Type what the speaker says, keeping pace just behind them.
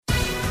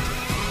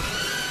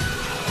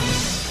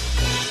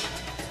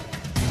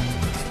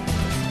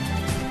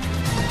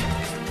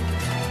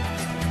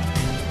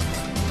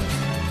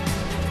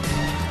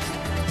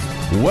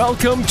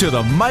Welcome to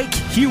the Mike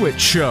Hewitt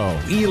Show,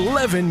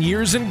 11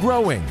 years and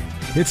growing.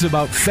 It's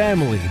about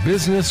family,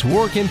 business,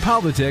 work, and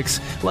politics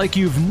like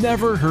you've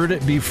never heard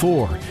it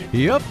before.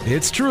 Yep,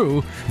 it's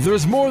true.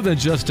 There's more than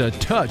just a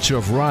touch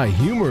of wry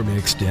humor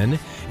mixed in.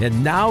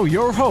 And now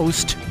your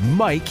host,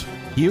 Mike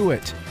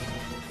Hewitt.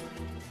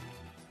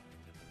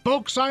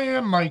 Folks, I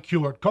am Mike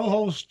Hewitt,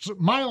 co-hosts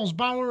Miles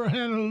Bauer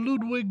and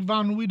Ludwig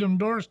von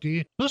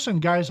Wiedendorsky. Listen,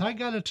 guys, I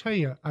got to tell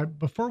you,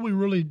 before we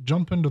really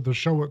jump into the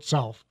show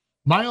itself,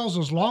 Miles,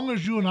 as long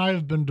as you and I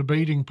have been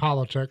debating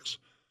politics,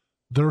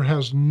 there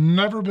has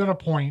never been a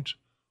point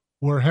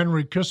where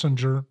Henry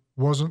Kissinger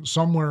wasn't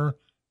somewhere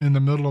in the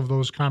middle of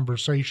those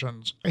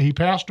conversations. He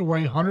passed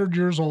away 100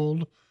 years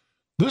old.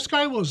 This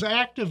guy was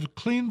active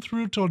clean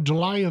through till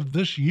July of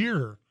this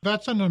year.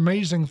 That's an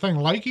amazing thing.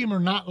 Like him or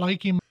not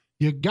like him,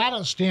 you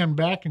gotta stand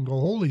back and go,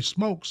 holy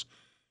smokes.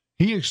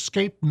 He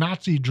escaped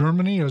Nazi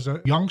Germany as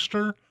a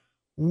youngster.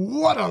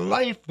 What a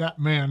life that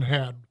man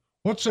had.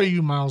 What say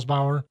you, Miles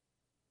Bauer?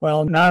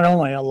 Well, not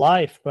only a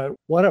life, but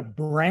what a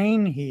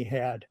brain he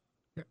had.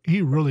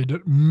 He really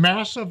did.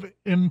 Massive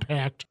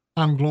impact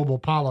on global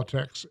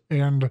politics.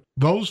 And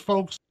those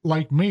folks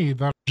like me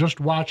that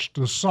just watched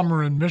the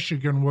summer in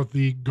Michigan with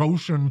the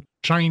Goshen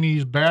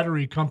Chinese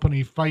battery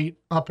company fight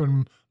up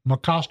in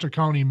Mecosta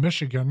County,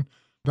 Michigan,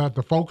 that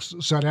the folks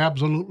said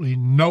absolutely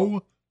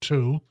no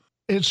to.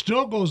 It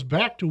still goes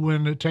back to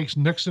when it takes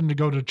Nixon to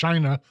go to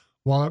China.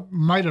 Well, it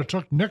might have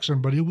took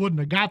Nixon, but he wouldn't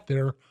have got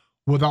there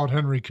without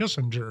Henry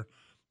Kissinger.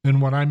 And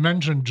when I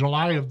mentioned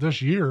July of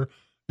this year,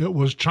 it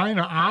was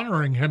China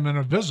honoring him in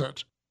a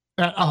visit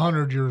at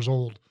 100 years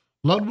old.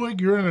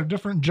 Ludwig, you're in a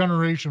different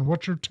generation.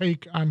 What's your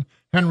take on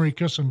Henry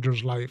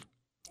Kissinger's life?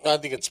 I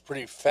think it's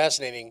pretty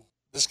fascinating.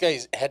 This guy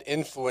had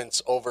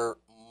influence over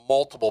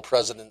multiple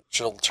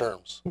presidential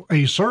terms.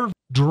 He served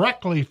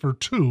directly for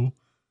two,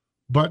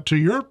 but to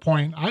your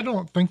point, I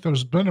don't think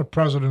there's been a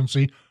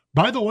presidency.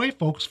 By the way,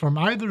 folks, from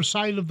either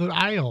side of the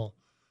aisle,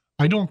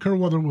 I don't care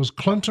whether it was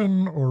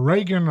Clinton or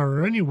Reagan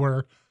or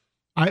anywhere,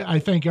 I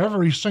think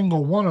every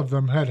single one of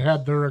them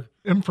had their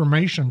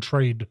information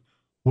trade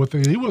with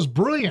it. He was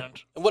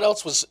brilliant. And what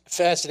else was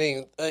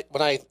fascinating?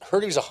 When I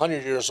heard he was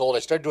 100 years old, I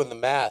started doing the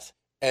math.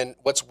 And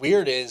what's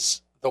weird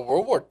is the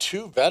World War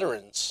II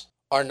veterans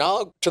are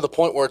now to the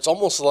point where it's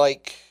almost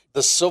like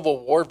the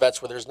Civil War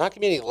vets, where there's not going to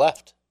be any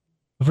left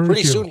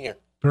pretty soon here.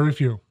 Very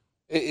few.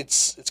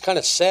 It's kind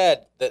of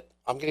sad that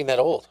I'm getting that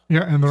old.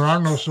 Yeah, and there are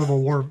no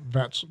Civil War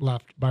vets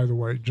left, by the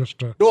way.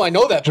 No, I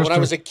know that, but when I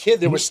was a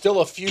kid, there were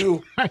still a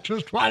few. I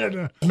just wanted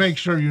to make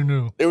sure you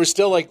knew. There were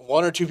still like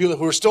one or two people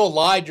who were still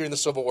alive during the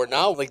Civil War.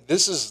 Now, like,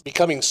 this is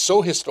becoming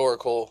so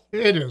historical.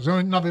 It is. I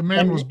mean, now the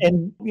man was...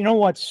 And you know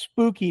what's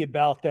spooky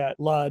about that,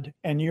 Lud?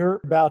 And you're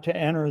about to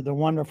enter the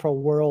wonderful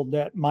world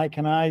that Mike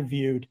and I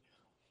viewed.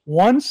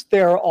 Once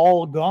they're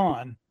all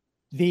gone,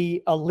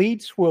 the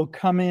elites will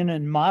come in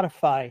and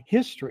modify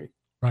history.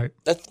 Right.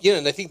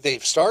 And I think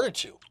they've started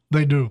to.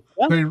 They do.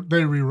 Yeah.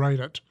 They rewrite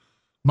it.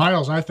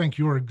 Miles, I think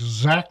you're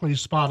exactly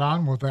spot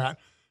on with that.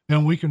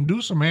 And we can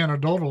do some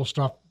anecdotal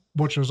stuff,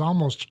 which is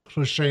almost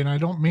cliche, and I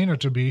don't mean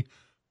it to be,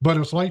 but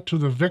it's like to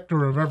the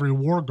victor of every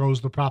war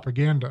goes the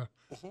propaganda.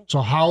 Mm-hmm.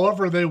 So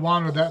however they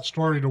wanted that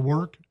story to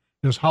work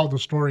is how the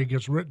story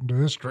gets written to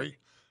history.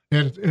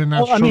 And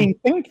that's true. I mean,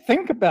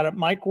 think about it,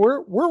 Mike.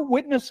 We're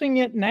witnessing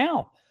it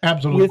now.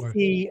 Absolutely. With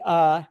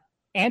the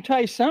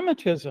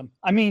anti-Semitism.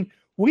 I mean,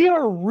 we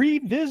are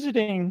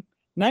revisiting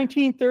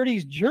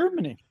 1930s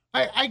Germany.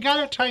 I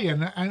got to tell you,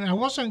 and I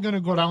wasn't going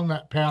to go down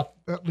that path,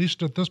 at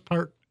least at this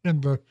part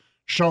in the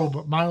show,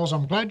 but Miles,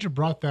 I'm glad you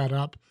brought that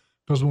up,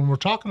 because when we're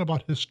talking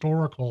about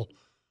historical,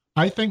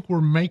 I think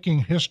we're making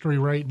history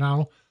right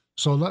now.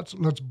 So let's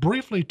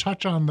briefly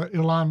touch on the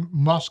Elon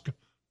Musk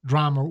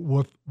drama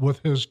with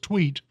his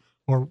tweet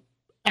or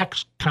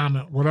X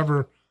comment,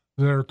 whatever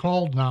they're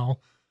called now,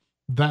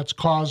 that's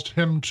caused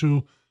him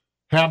to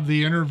have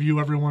the interview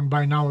everyone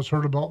by now has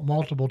heard about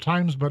multiple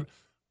times, but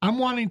I'm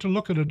wanting to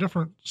look at a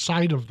different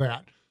side of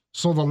that.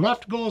 So the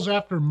left goes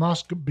after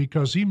Musk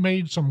because he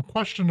made some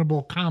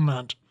questionable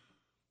comment.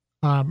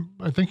 I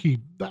think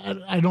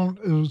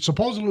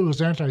supposedly it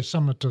was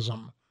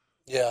anti-Semitism.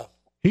 Yeah.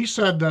 He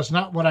said, that's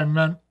not what I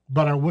meant,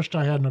 but I wished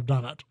I hadn't have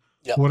done it.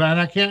 Yep. And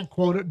I can't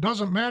quote it.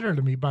 Doesn't matter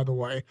to me, by the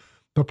way.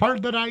 The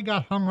part that I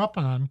got hung up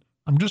on,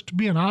 I'm just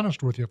being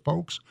honest with you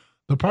folks,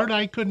 the part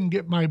I couldn't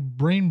get my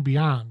brain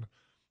beyond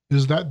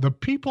is that the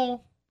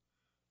people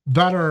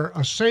that are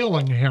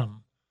assailing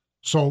him,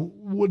 so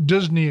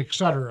Disney,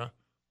 etc.,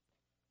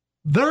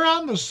 they're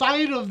on the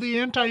side of the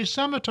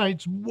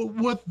anti-Semitites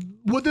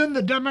within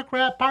the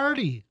Democrat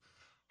Party.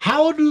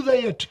 How do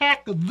they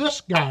attack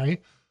this guy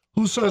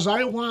who says,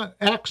 I want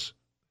X,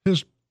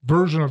 his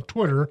version of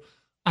Twitter,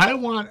 I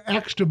want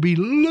X to be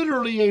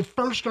literally a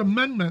First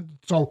Amendment.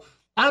 So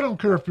I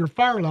don't care if you're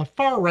far left,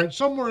 far right,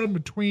 somewhere in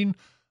between.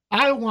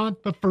 I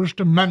want the First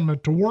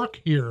Amendment to work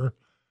here.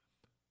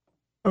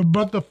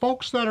 But the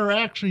folks that are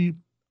actually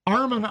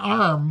arm in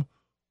arm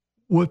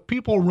with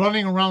people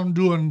running around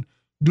doing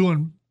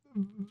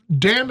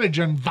damage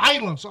and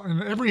violence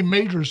in every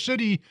major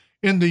city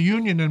in the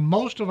union in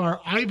most of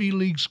our Ivy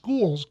League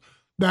schools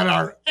that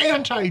are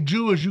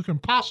anti-Jew as you can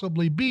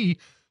possibly be,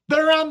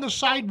 they're on the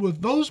side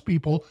with those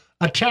people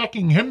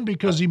attacking him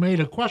because he made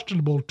a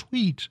questionable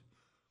tweet.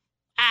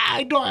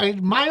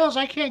 Miles,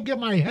 I can't get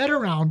my head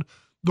around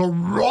the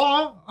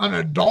raw,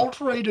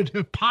 unadulterated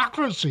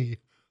hypocrisy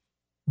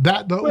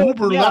that the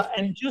Uber left.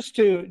 And just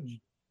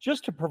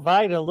to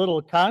provide a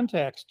little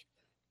context,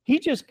 he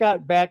just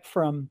got back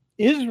from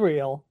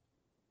Israel,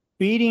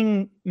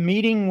 meeting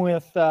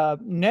with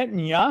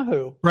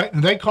Netanyahu. Right,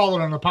 and they call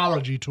it an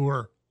apology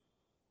tour.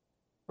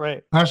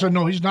 Right. I said,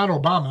 no, he's not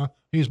Obama.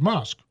 He's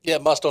Musk. Yeah,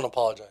 Musk don't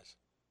apologize.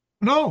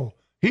 No,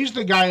 he's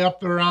the guy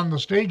up there on the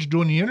stage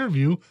doing the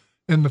interview,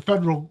 and the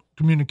federal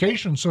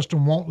communication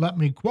system won't let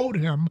me quote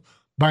him.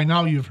 By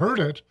now you've heard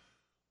it.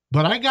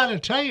 But I got to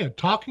tell you,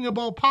 talking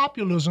about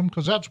populism,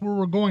 because that's where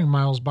we're going,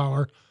 Miles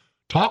Bauer,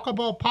 talk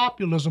about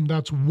populism.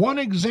 That's one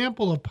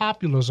example of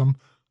populism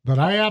that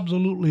I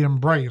absolutely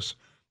embrace,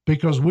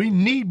 because we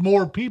need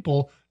more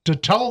people to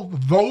tell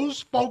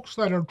those folks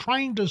that are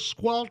trying to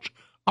squelch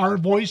our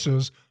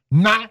voices,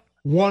 not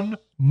one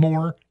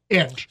more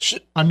inch.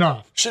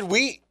 Enough. Should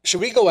we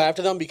go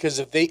after them? Because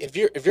if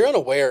you're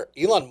unaware,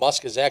 Elon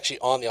Musk is actually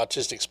on the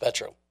autistic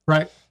spectrum.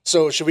 Right.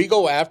 So should we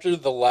go after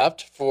the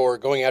left for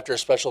going after a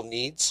special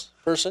needs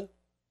person?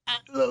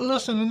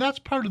 Listen, and that's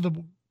part of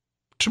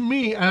to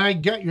me, and I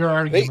get your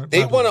argument.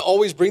 They want to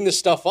always bring this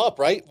stuff up,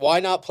 right? Why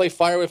not play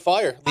fire with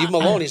fire? Leave him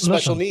alone. He's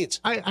special needs.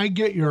 I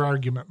get your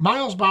argument.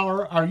 Miles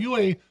Bauer, are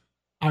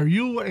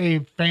you a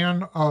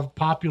fan of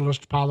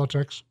populist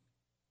politics?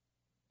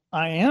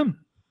 I am.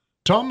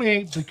 Tell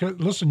me, because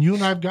listen, you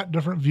and I've got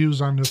different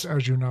views on this,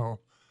 as you know.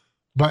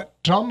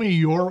 But tell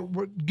me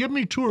give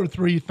me 2 or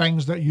 3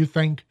 things that you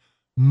think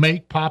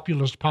make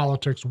populist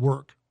politics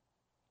work.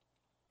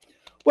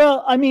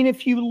 Well, I mean,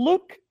 if you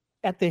look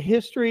at the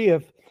history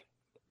of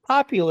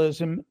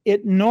populism,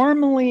 it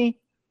normally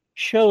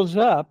shows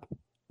up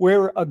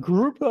where a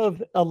group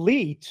of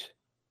elites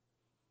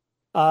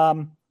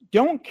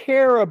don't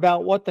care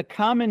about what the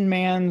common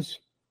man's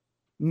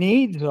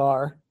needs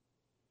are,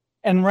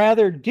 and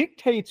rather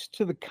dictates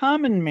to the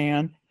common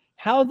man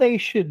how they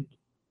should,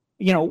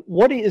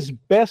 what is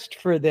best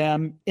for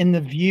them in the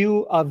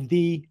view of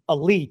the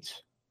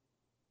elites,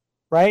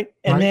 right?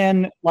 And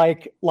then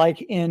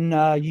like in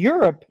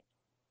Europe,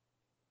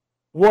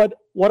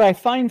 what I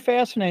find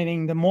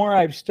fascinating, the more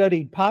I've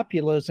studied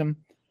populism,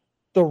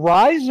 the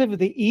rise of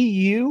the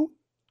EU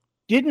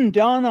didn't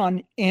dawn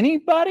on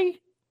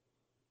anybody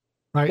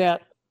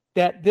that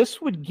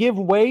this would give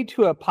way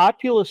to a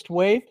populist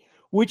wave,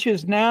 which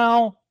is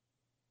now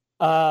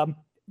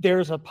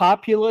there's a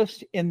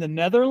populist in the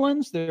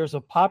Netherlands, there's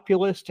a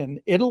populist in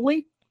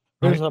Italy,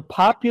 there's a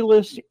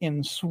populist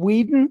in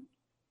Sweden.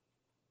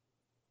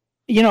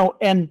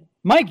 And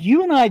Mike,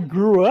 you and I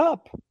grew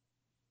up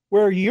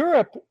where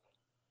Europe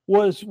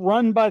was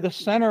run by the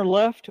center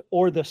left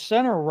or the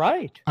center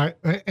right.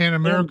 And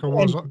America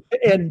was.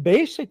 And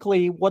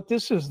basically what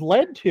this has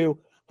led to,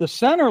 the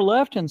center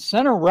left and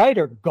center right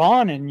are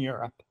gone in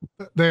Europe.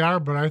 They are,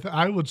 but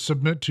I would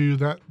submit to you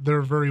that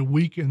they're very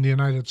weak in the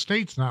United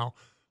States now.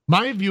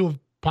 My view of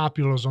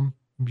populism,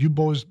 you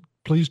boys,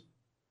 please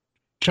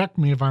check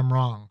me if I'm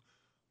wrong,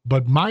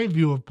 but my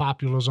view of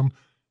populism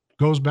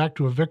goes back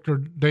to a Victor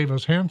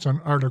Davis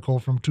Hanson article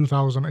from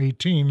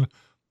 2018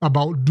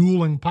 about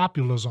dueling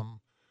populism,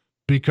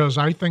 because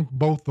I think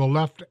both the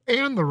left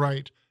and the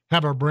right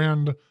have a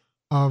brand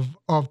of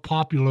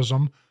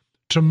populism.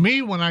 To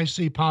me, when I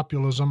see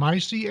populism, I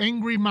see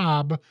angry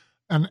mob,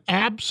 an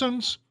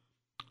absence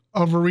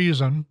of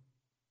reason.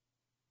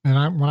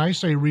 And when I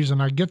say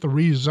reason, I get the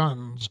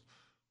reasons,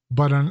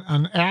 but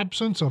an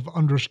absence of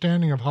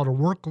understanding of how to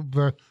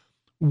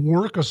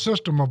work a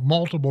system of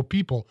multiple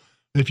people.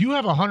 If you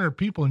have 100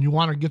 people and you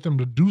want to get them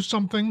to do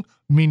something,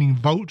 meaning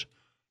vote,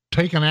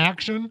 take an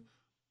action,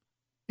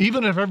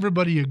 even if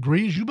everybody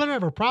agrees, you better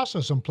have a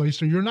process in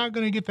place or you're not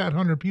going to get that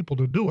 100 people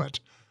to do it.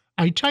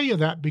 I tell you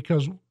that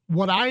because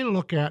what I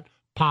look at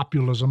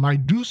populism, I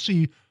do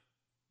see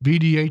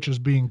VDH as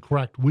being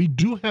correct. We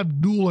do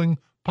have dueling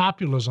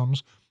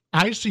populisms.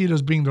 I see it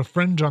as being the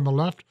fringe on the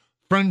left,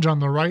 fringe on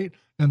the right,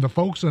 and the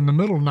folks in the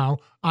middle now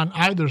on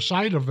either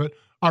side of it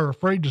are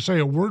afraid to say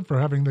a word for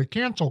having the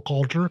cancel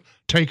culture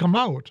take them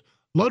out.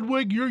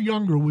 Ludwig, you're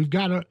younger. We've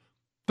got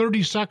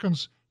 30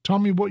 seconds. Tell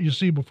me what you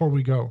see before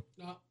we go.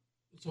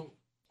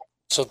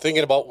 So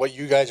thinking about what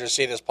you guys are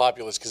seeing as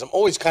populist, because I'm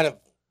always kind of,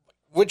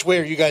 which way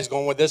are you guys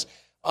going with this?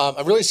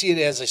 I really see it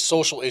as a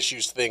social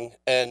issues thing,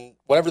 and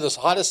whatever the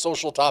hottest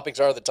social topics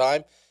are at the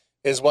time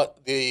is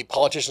what the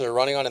politicians are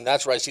running on, and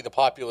that's where I see the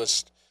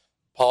populist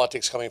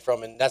politics coming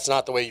from, and that's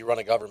not the way you run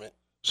a government.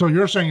 So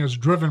you're saying it's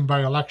driven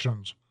by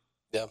elections?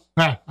 Yeah.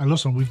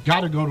 Listen, we've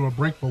got to go to a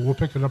break, but we'll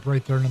pick it up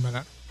right there in a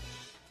minute.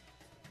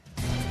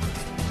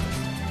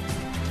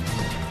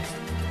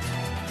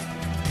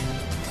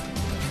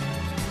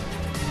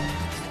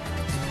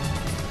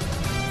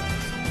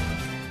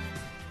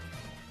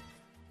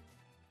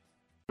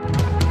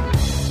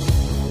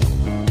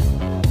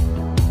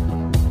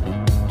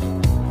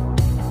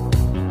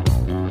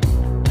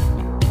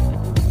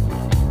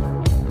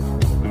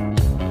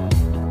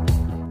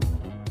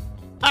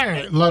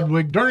 Okay,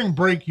 Ludwig, during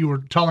break, you were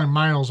telling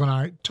Miles and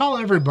I, tell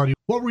everybody,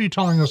 what were you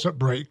telling us at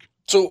break?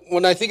 So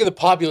when I think of the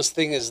populist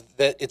thing is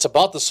that it's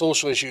about the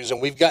social issues,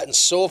 and we've gotten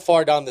so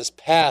far down this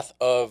path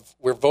of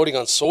we're voting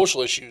on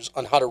social issues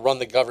on how to run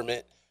the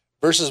government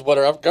versus what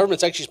our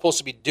government's actually supposed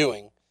to be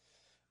doing.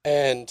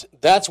 And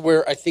that's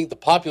where I think the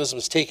populism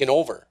is taken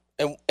over.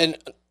 And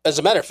as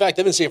a matter of fact,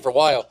 I've been saying for a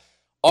while,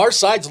 our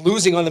side's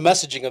losing on the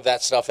messaging of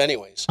that stuff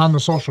anyways. On the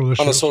social issues.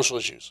 On the social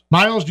issues.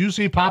 Miles, do you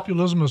see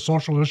populism as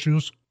social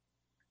issues?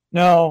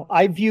 No,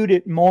 I viewed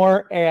it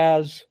more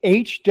as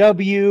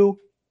HW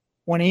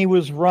when he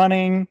was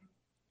running,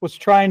 was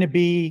trying to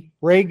be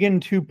Reagan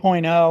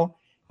 2.0,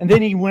 and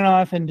then he went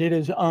off and did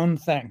his own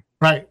thing.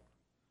 Right.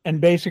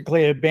 And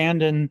basically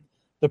abandoned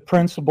the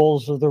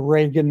principles of the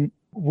Reagan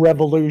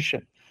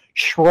Revolution.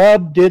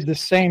 Shrub did the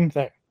same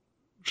thing.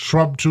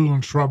 Shrub 2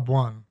 and Shrub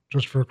 1,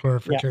 just for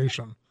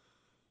clarification. Yeah.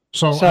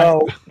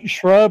 So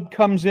Shrub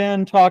comes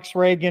in, talks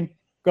Reagan,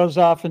 goes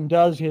off and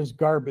does his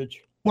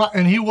garbage. Well,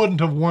 and he wouldn't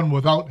have won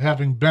without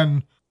having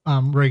been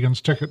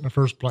Reagan's ticket in the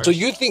first place. So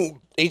you think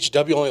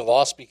HW only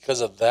lost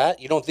because of that?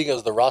 You don't think it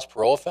was the Ross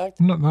Perot effect?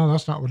 No,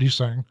 that's not what he's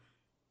saying.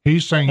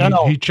 He's saying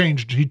he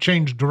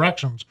changed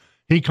directions.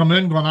 He come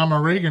in going, I'm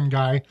a Reagan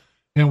guy,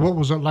 and what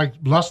was it, like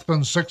less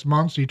than 6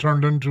 months, he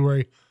turned into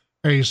a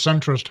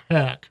centrist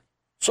hack.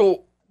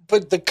 So,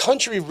 but the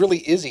country really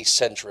is a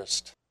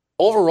centrist.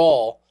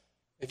 Overall,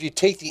 if you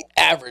take the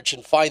average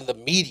and find the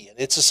median,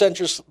 it's a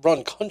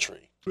centrist-run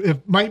country.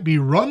 It might be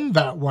run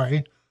that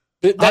way.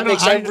 That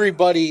makes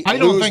everybody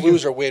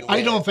lose or win.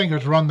 I don't think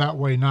it's run that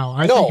way now.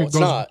 It's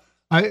not.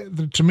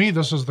 To me,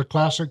 this is the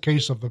classic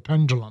case of the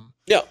pendulum.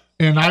 Yeah.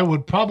 And I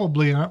would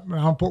probably,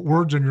 I'll put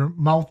words in your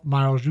mouth,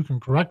 Miles, you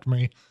can correct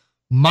me.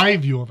 My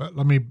view of it,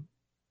 let me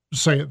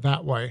say it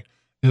that way,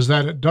 is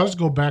that it does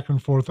go back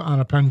and forth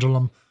on a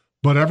pendulum,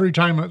 but every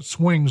time it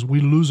swings,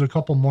 we lose a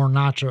couple more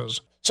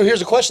notches. So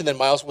here's a question then,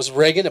 Miles. Was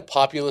Reagan a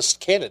populist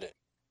candidate?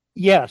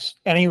 Yes,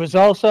 and he was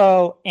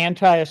also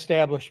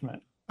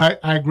anti-establishment. I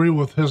agree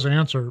with his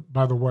answer,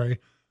 by the way.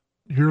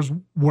 Here's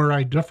where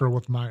I differ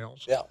with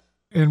Miles. Yeah.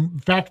 In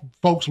fact,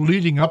 folks,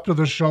 leading up to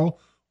the show,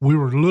 we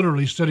were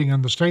literally sitting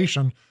in the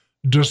station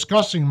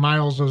discussing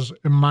Miles's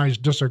and my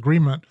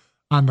disagreement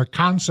on the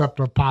concept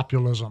of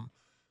populism.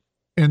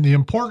 And the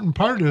important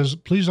part is,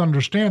 please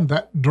understand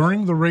that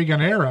during the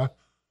Reagan era,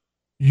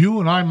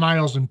 you and I,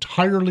 Miles,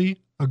 entirely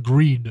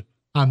agreed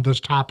on this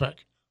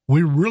topic.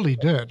 We really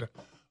did.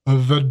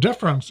 The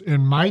difference,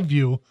 in my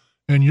view,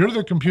 and you're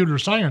the computer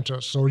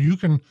scientist, so you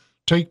can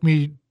take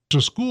me to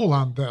school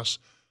on this,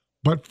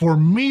 but for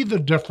me, the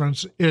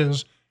difference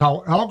is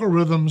how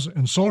algorithms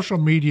and social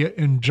media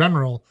in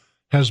general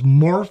has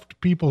morphed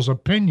people's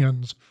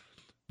opinions.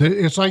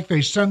 It's like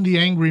they send the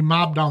angry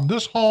mob down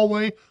this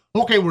hallway.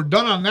 Okay, we're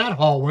done on that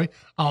hallway.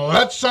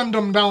 Let's send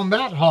them down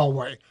that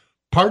hallway.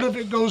 Part of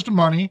it goes to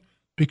money,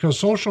 because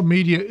social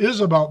media is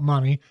about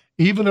money.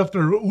 Even if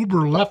they're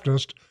uber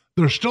leftist,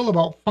 they're still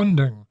about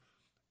funding.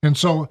 And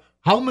so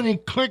how many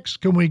clicks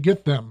can we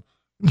get them?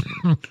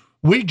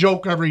 We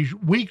joke every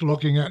week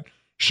looking at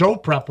show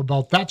prep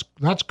about that's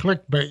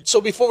clickbait. So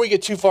before we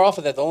get too far off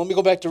of that, though, let me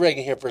go back to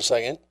Reagan here for a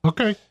second.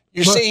 Okay.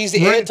 You say he's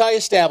the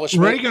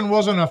anti-establishment. Reagan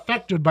wasn't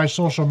affected by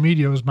social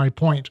media is my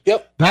point.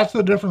 Yep. That's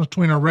the difference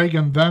between a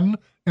Reagan then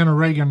and a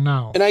Reagan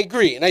now. And I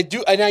agree. And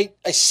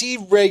I see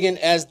Reagan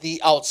as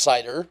the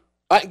outsider.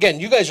 Again,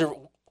 you guys are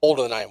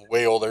older than I am,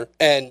 way older.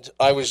 And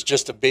I was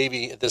just a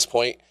baby at this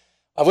point.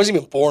 I wasn't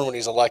even born when he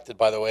was elected,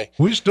 by the way.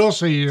 We still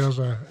see you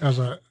as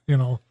a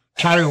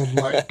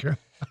childlike.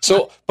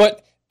 So,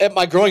 but at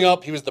my growing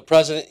up, he was the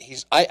president.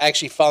 I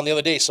actually found the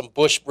other day some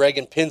Bush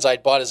Reagan pins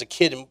I'd bought as a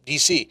kid in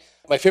D.C.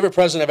 My favorite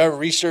president I've ever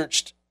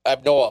researched, I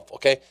know of,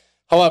 okay?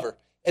 However,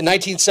 in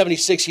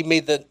 1976, he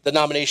made the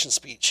nomination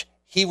speech.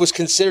 He was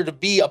considered to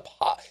be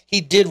he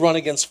did run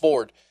against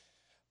Ford.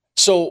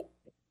 So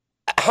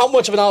how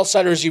much of an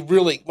outsider is he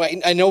really?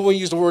 I know when we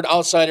use the word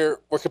outsider,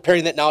 we're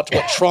comparing that now to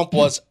what Trump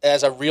was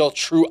as a real,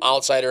 true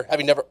outsider,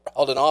 having never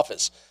held an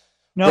office.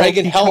 No,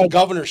 Reagan held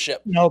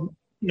governorship.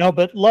 No,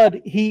 but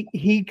Lud,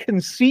 he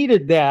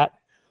conceded that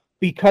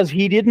because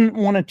he didn't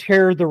want to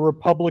tear the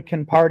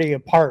Republican Party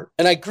apart.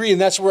 And I agree,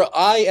 and that's where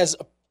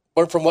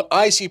from what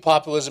I see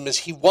populism is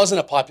he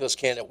wasn't a populist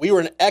candidate. We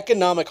were in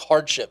economic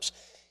hardships.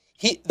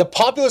 The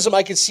populism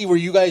I can see where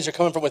you guys are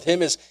coming from with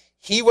him is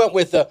he went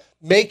with the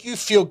make you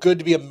feel good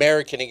to be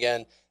American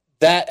again,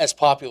 that as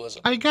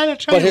populism. I got to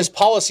tell you. But his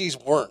policies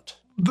weren't.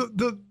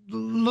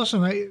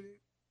 Listen,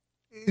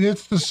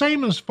 it's the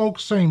same as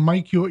folks saying,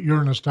 Mike Hewitt,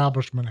 you're an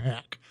establishment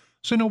hack.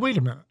 So, no, wait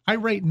a minute. I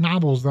write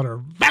novels that are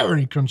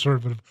very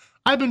conservative.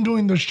 I've been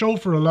doing this show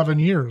for 11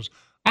 years.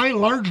 I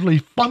largely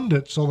fund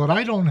it so that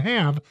I don't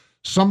have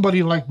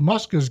somebody like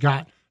Musk has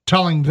got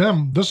telling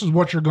them this is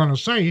what you're going to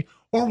say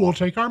or we'll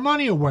take our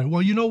money away.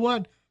 Well, you know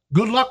what?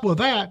 Good luck with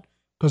that,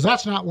 because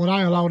that's not what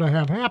I allow to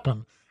have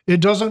happen.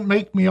 It doesn't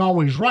make me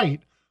always right,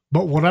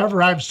 but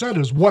whatever I've said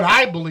is what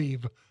I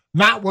believe,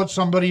 not what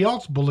somebody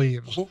else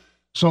believes. Mm-hmm.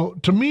 So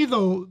to me,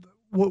 though,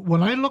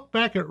 when I look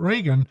back at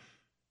Reagan,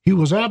 he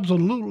was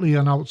absolutely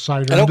an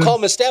outsider. I don't call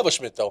him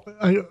establishment, though.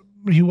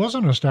 he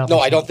wasn't established. No,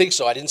 I don't think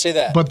so. I didn't say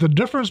that. But the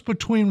difference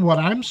between what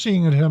I'm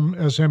seeing in him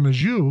as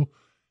you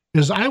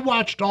is I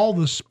watched all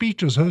the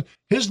speeches.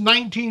 His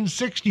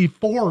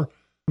 1964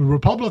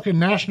 Republican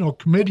National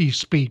Committee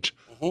speech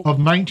of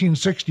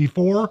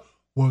 1964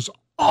 was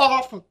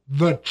off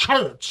the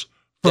charts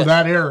for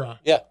that era.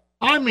 Yeah.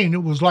 I mean,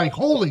 it was like,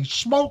 holy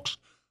smokes,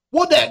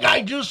 what'd that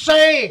guy just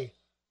say?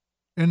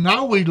 And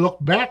now we look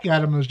back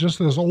at him as just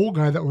this old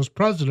guy that was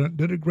president,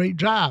 did a great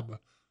job.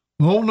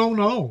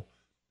 No.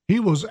 He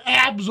was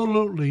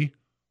absolutely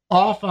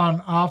off.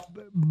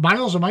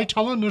 Miles, am I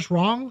telling this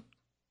wrong?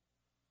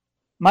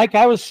 Mike,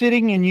 I was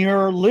sitting in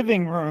your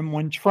living room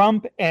when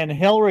Trump and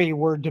Hillary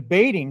were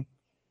debating,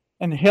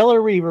 and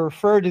Hillary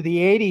referred to the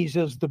 80s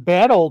as the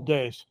bad old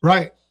days.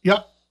 Right.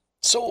 Yep.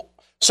 So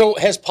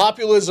has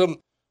populism,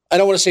 I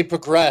don't want to say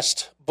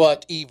progressed,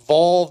 but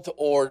evolved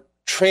or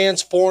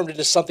transformed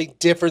into something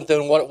different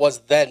than what it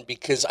was then?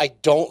 Because I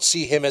don't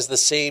see him as the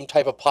same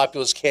type of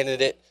populist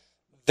candidate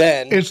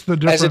then as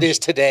it is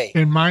today.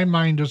 In my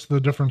mind, it's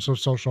the difference of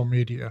social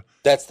media.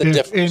 That's the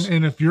difference.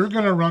 And if you're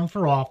going to run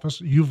for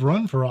office, you've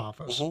run for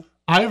office. Mm-hmm.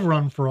 I've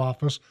run for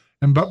office.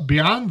 But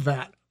beyond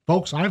that,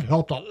 folks, I've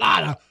helped a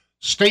lot of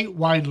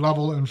statewide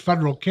level and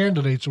federal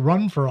candidates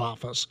run for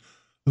office.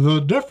 The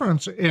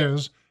difference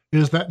is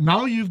that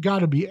now you've got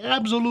to be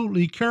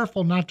absolutely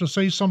careful not to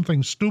say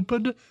something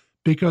stupid,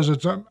 because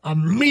it's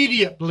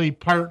immediately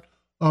part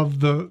of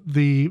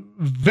the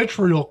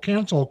vitriol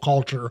cancel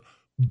culture.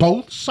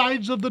 Both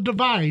sides of the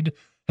divide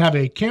have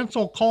a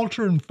cancel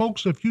culture, and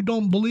folks, if you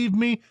don't believe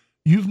me,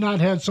 you've not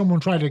had someone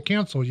try to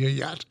cancel you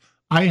yet.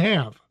 I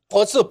have. Well,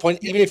 that's the point.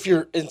 Even if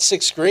you're in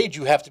sixth grade,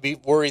 you have to be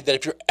worried that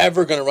if you're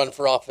ever going to run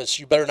for office,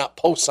 you better not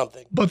post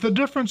something. But the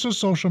difference is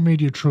social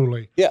media,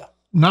 truly. Yeah.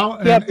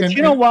 Now, but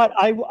you know what?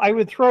 I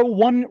would throw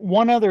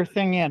one other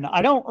thing in.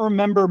 I don't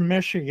remember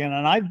Michigan,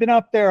 and I've been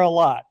up there a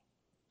lot.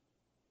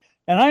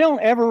 And I don't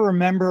ever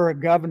remember a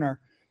governor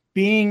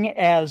being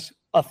as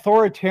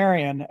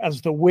authoritarian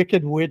as the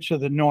Wicked Witch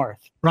of the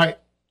North. Right.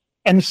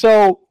 And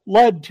so,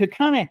 Lud, to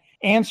kind of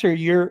answer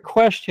your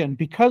question,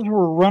 because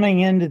we're running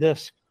into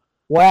this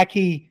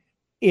wacky,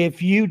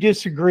 if you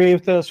disagree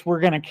with us, we're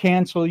going to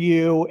cancel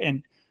you,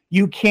 and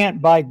you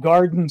can't buy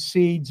garden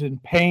seeds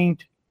and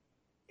paint.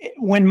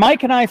 When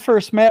Mike and I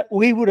first met,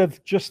 we would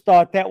have just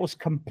thought that was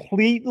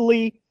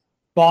completely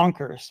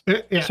bonkers.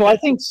 Yeah. So I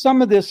think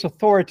some of this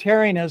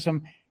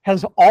authoritarianism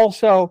has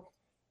also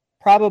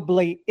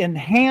probably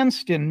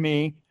enhanced in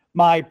me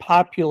my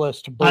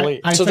populist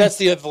belief. So that's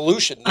the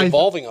evolution, the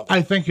evolving of it.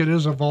 I think it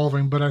is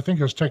evolving, but I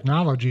think it's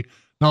technology.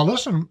 Now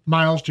listen,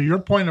 Miles, to your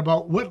point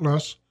about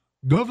Whitlis,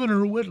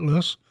 Governor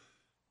Whitlis,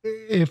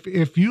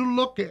 if you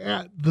look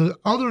at the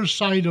other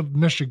side of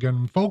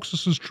Michigan, folks,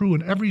 this is true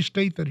in every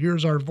state that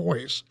hears our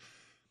voice,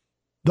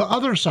 the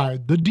other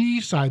side, the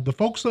D side, the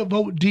folks that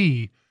vote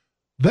D,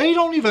 they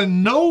don't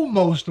even know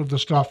most of the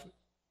stuff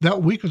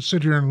that we could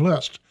sit here and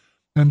list.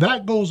 And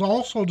that goes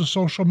also to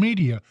social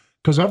media,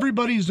 because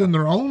everybody's in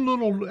their own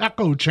little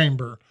echo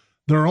chamber.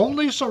 They're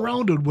only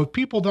surrounded with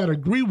people that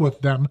agree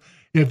with them.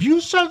 If you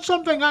said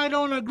something I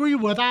don't agree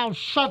with, I'll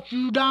shut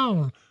you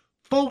down.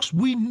 Folks,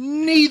 we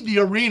need the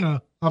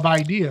arena of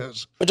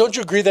ideas. But don't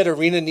you agree that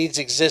arena needs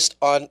to exist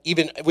on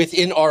even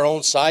within our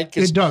own side?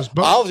 It does.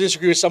 But I'll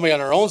disagree with somebody on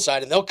our own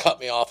side, and they'll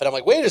cut me off. And I'm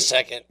like, wait a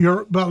second.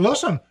 But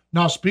listen,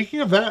 now speaking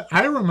of that,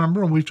 I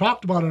remember, and we've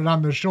talked about it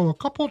on this show a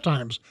couple of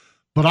times,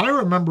 but I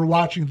remember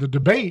watching the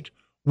debate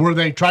where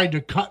they tried to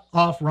cut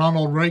off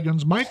Ronald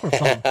Reagan's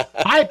microphone.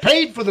 I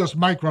paid for this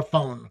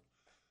microphone.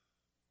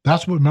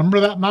 Remember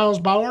that, Miles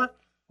Bauer?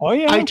 Oh,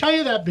 yeah. I tell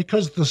you that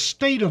because the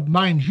state of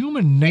mind,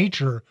 human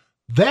nature,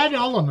 that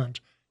element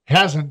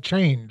hasn't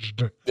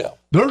changed. Yeah.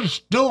 There's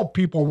still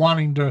people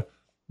wanting to,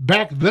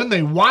 back then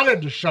they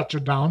wanted to shut you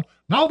down.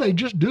 Now they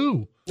just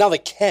do. Now they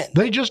can.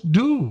 They just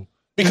do.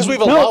 Because we've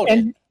allowed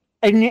it.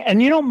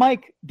 And you know,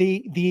 Mike,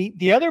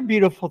 the other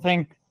beautiful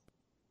thing,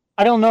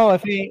 I don't know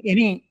if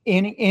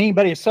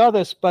anybody saw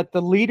this, but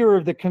the leader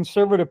of the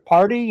Conservative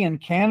Party in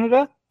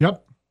Canada,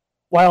 yep,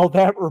 while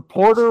that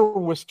reporter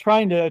was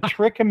trying to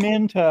trick him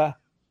into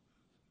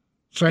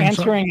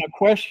answering a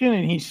question,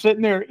 and he's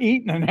sitting there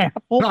eating an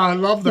apple. I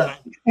love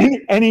that.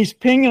 And he's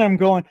pinging him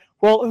going,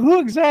 well,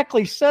 who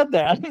exactly said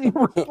that? And the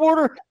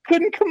reporter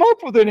couldn't come up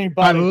with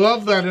anybody. I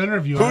love that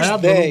interview. Who's I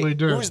absolutely they?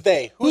 do. Who's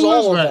they? Who's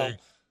all of them?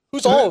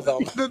 Who's all of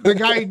them?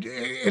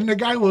 The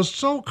guy was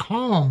so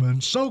calm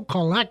and so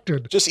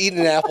collected. Just eating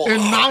an apple.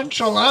 And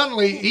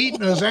nonchalantly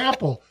eating his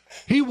apple.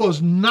 He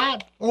was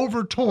not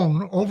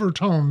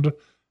overtoned.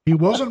 He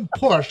wasn't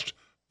pushed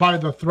by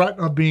the threat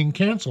of being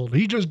canceled.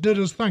 He just did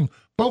his thing.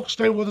 Folks,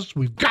 stay with us.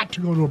 We've got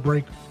to go to a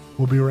break.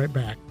 We'll be right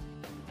back.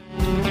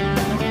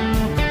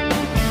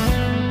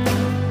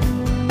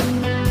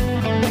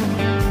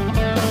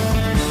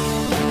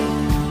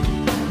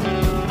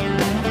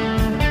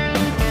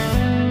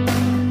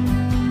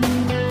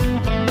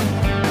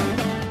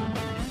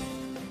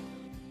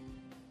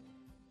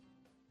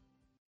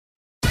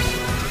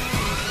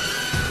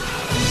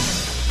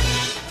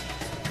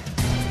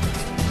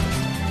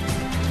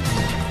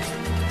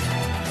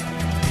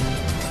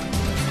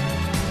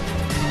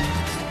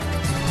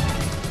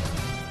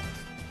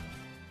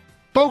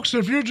 Folks,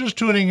 if you're just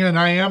tuning in,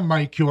 I am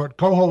Mike Hewitt,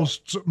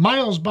 co-hosts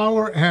Miles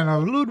Bauer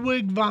and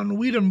Ludwig von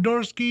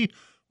Wiedem-Dorsky.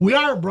 We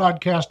are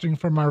broadcasting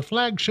from our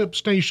flagship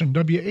station,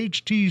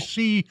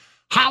 WHTC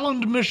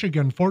Holland,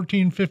 Michigan,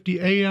 1450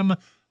 AM,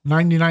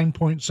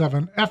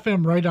 99.7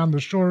 FM, right on the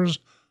shores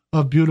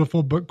of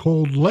beautiful but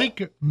cold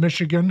Lake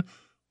Michigan.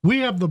 We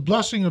have the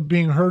blessing of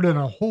being heard in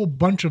a whole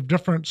bunch of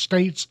different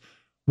states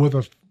with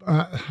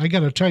I got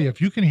to tell you, if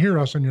you can hear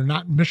us and you're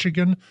not in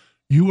Michigan,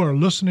 you are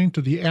listening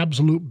to the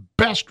absolute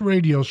best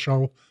radio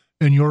show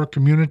in your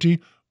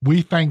community.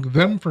 We thank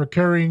them for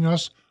carrying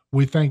us.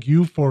 We thank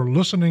you for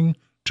listening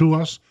to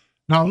us.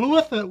 Now,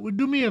 Louis,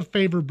 do me a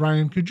favor,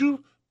 Brian. Could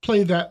you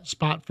play that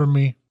spot for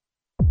me?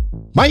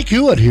 Mike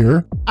Hewitt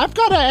here. I've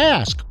got to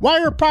ask,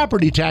 why are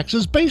property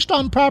taxes based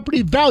on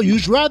property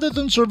values rather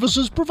than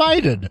services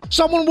provided?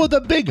 Someone with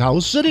a big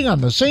house sitting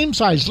on the same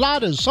size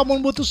lot as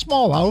someone with a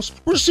small house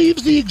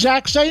receives the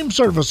exact same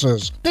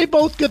services. They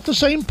both get the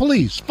same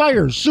police,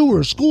 fire,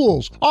 sewer,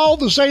 schools, all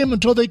the same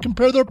until they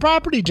compare their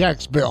property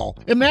tax bill.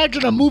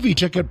 Imagine a movie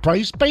ticket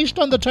price based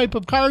on the type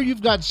of car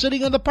you've got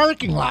sitting in the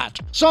parking lot.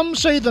 Some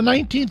say the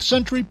 19th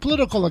century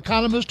political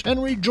economist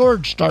Henry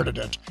George started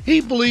it.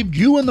 He believed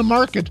you and the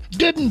market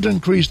didn't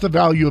increase the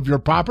value of your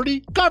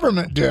property,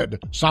 government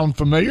did. Sound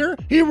familiar?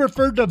 He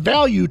referred to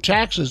value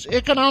tax as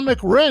economic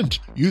rent.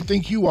 You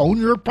think you own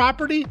your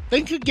property?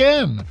 Think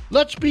again.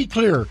 Let's be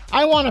clear.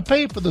 I want to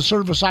pay for the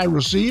service I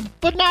receive,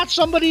 but not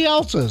somebody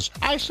else's.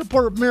 I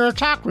support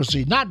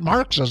meritocracy, not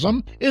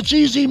Marxism. It's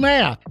easy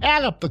math.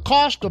 Add up the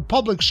cost of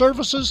public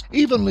services,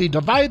 evenly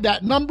divide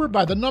that number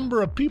by the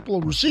number of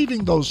people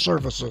receiving those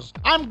services.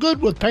 I'm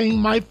good with paying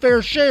my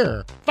fair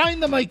share.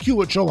 Find the Mike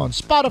Hewitt Show on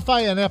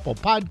Spotify and Apple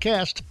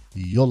Podcast.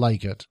 You'll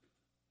like it.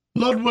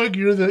 Ludwig,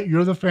 you're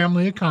the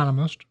family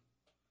economist.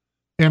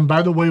 And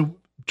by the way,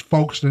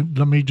 folks,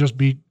 let me just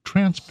be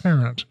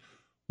transparent.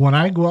 When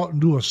I go out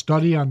and do a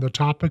study on the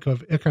topic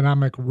of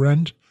economic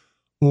rent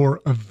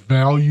or a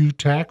value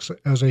tax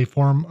as a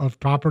form of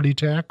property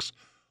tax,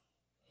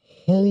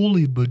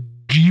 holy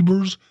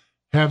bejeebers,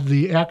 have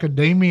the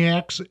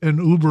academiacs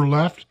in Uber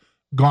left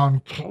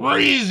gone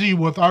crazy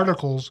with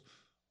articles,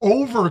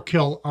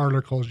 overkill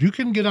articles. You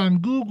can get on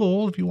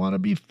Google if you want to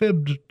be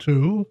fibbed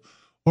to,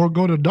 or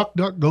go to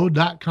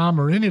duckduckgo.com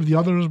or any of the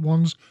other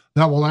ones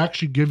that will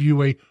actually give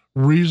you a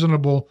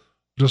reasonable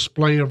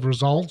display of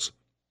results.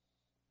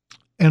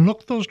 And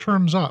look those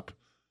terms up.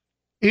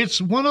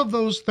 It's one of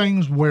those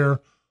things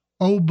where,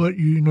 but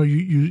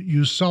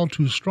you sell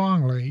too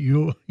strongly.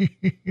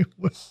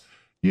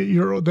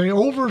 They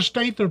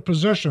overstate their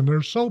position.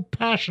 They're so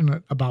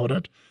passionate about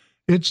it.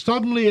 It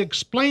suddenly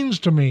explains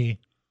to me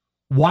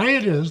why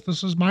it is,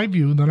 this is my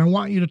view, that I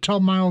want you to tell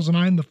Miles and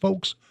I and the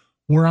folks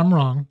where I'm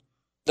wrong.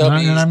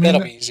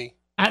 That'll be easy.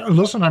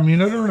 Listen, I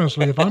mean it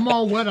earnestly. If I'm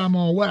all wet, I'm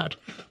all wet.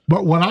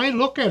 But when I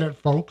look at it,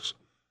 folks,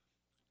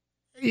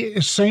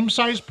 same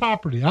size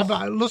property.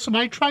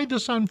 I tried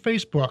this on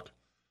Facebook.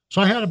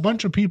 So I had a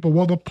bunch of people,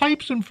 well, the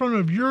pipes in front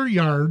of your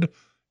yard,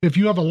 if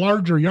you have a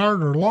larger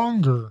yard, are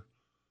longer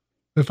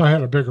if I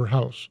had a bigger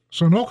house.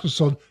 So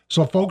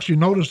folks, you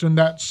noticed in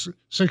that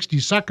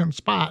 60-second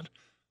spot,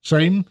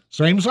 same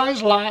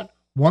size lot,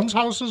 one's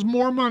house is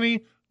more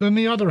money than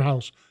the other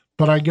house,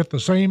 but I get the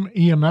same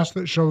EMS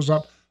that shows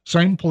up,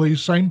 same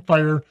police, same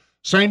fire,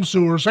 same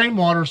sewer, same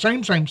water,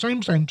 same,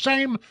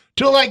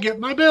 till I get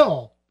my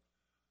bill.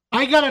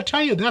 I got to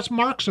tell you, that's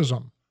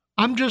Marxism.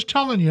 I'm just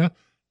telling you,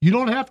 you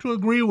don't have to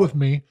agree with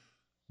me,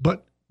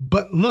 but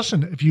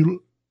listen, if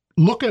you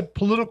look at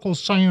political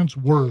science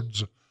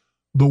words,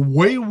 the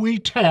way we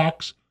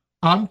tax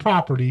on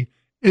property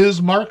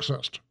is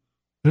Marxist.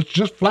 It's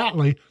just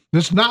flatly,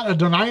 it's not a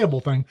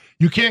deniable thing.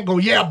 You can't go,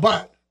 yeah,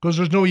 but, because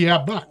there's no yeah,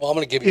 but. Well, I'm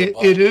going to give you a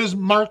but. It is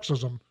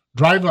Marxism.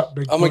 Drive up,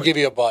 Bigfoot. I'm going to give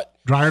you a but.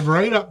 Drive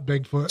right up,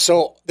 Bigfoot.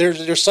 So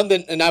there's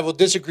something, and I will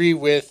disagree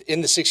with,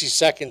 in the 60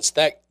 seconds,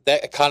 that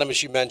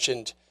economist you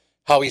mentioned,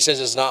 how he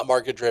says it's not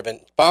market-driven.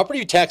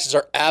 Property taxes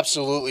are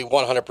absolutely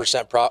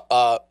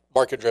 100%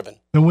 market-driven.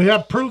 And we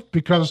have proof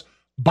because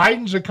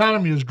Biden's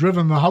economy has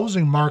driven the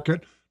housing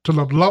market to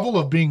the level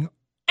of being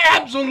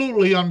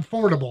absolutely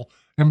unaffordable.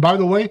 And by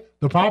the way,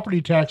 the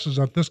property taxes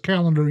of this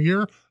calendar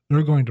year,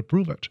 they're going to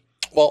prove it.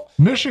 Well,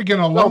 Michigan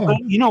alone.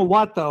 But you know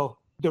what, though?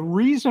 The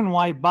reason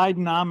why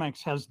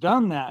Bidenomics has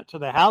done that to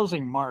the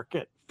housing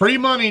market. Free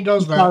money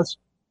does that.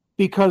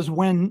 Because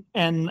when,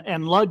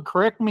 and Lud,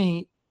 correct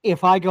me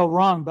if I go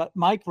wrong, but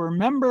Mike,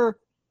 remember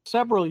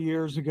several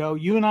years ago,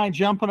 you and I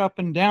jumping up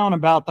and down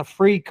about the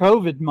free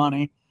COVID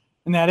money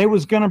and that it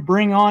was going to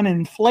bring on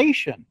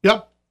inflation.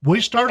 Yep.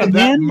 We started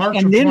that in March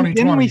of 2020.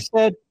 Then we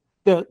said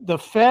the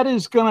Fed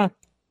is going to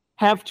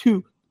have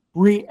to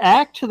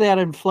react to that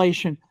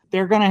inflation.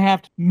 They're going to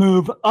have to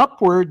move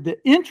upward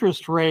the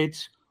interest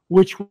rates,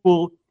 which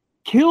will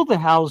kill the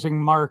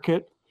housing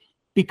market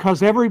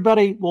because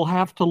everybody will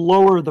have to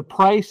lower the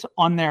price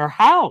on their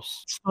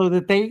house so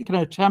that they can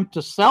attempt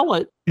to sell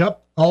it.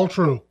 Yep, all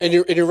true. And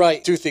you're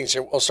right. Two things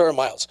here. I'll start with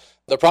Miles.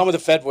 The problem with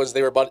the Fed was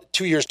they were about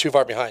 2 years too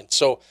far behind.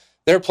 So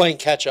they're playing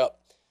catch up.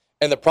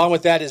 And the problem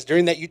with that is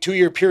during that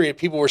 2-year period,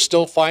 people were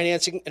still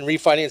financing and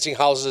refinancing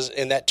houses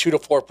in that 2 to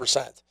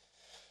 4%.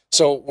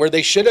 So where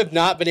they should have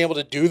not been able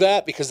to do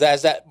that, because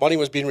as that money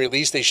was being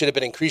released, they should have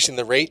been increasing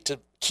the rate to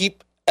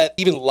keep at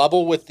even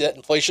level with the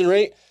inflation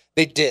rate.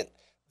 They didn't.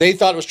 They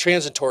thought it was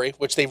transitory,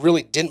 which they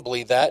really didn't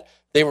believe that.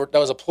 That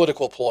was a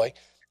political ploy.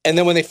 And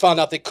then when they found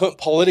out they couldn't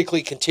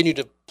politically continue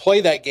to play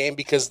that game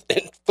because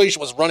inflation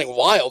was running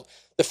wild,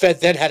 the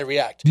Fed then had to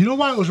react. Do you know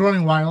why it was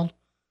running wild?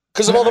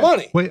 Because of all the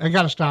money. Wait, I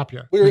got to stop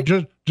you.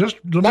 Just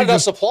not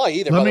enough supply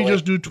either. Let me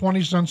just do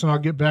 20 cents and I'll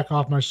get back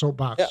off my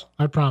soapbox. Yeah.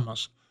 I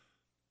promise.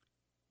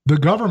 The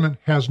government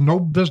has no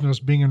business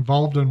being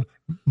involved in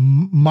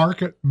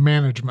market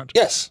management.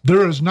 Yes.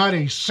 There is not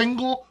a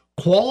single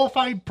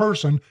qualified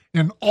person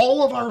in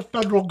all of our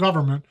federal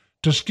government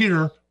to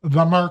steer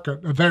the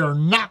market. They are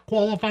not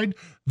qualified.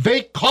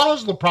 They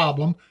cause the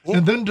problem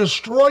and then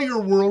destroy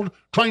your world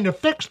trying to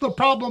fix the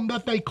problem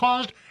that they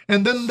caused,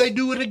 and then they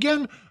do it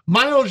again.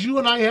 Miles, you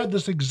and I had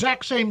this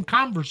exact same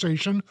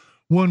conversation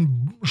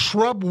when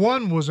Shrub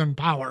One was in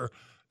power.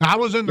 I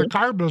was in the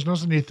car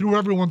business, and he threw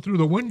everyone through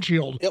the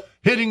windshield,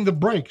 hitting the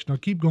brakes. Now,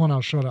 keep going.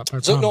 I'll shut up. I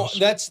promise.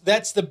 No,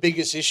 that's the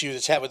biggest issue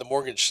that's had with the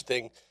mortgage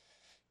thing.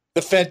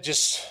 The Fed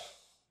just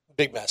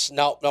big mess.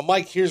 Now,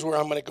 Mike, here's where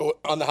I'm going to go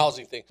on the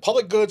housing thing.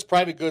 Public goods,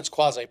 private goods,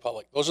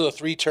 quasi-public. Those are the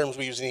three terms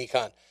we use in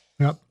econ.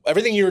 Yep.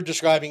 Everything you're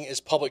describing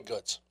is public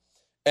goods.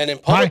 And in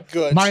public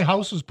goods... My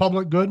house is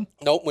public good?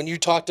 No, when you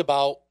talked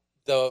about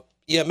the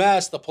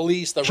EMS, the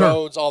police, the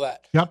roads, all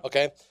that. Yep.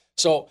 Okay?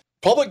 So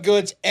public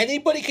goods,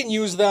 anybody can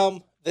use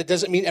them. That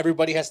doesn't mean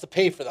everybody has to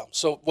pay for them.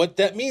 So what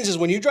that means is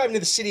when you drive into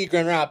the city of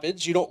Grand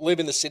Rapids, you don't live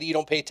in the city, you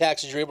don't pay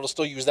taxes, you're able to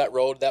still use that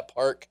road, that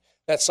park,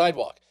 that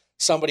sidewalk.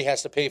 Somebody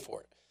has to pay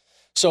for it.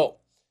 So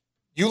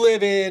you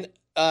live in,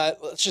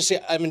 let's just say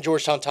I'm in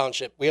Georgetown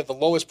Township. We have the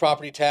lowest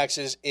property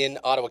taxes in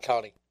Ottawa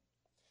County.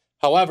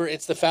 However,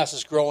 it's the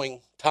fastest growing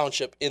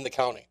township in the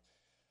county.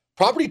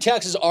 Property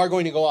taxes are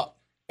going to go up.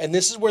 And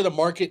this is where the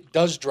market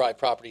does drive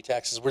property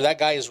taxes, where that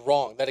guy is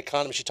wrong, that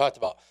economist you talked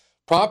about.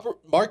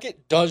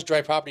 Market does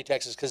drive property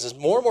taxes because as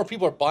more and more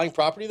people are buying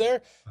property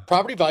there,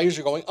 property values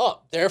are going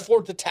up.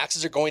 Therefore, the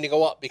taxes are going to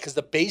go up because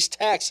the base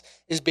tax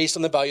is based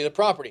on the value of the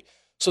property.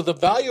 So the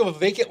value of a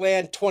vacant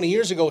land 20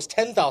 years ago was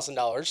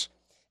 $10,000,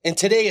 and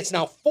today it's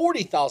now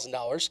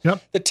 $40,000.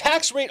 Yep. The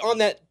tax rate on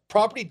that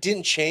property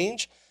didn't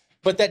change,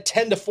 but that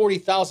 $10,000 to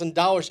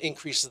 $40,000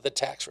 increases the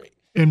tax rate.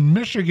 In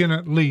Michigan,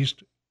 at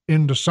least,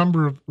 in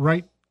December of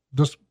right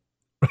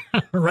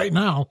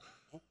now,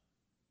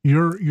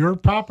 your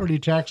property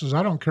taxes,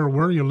 I don't care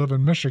where you live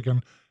in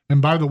Michigan. And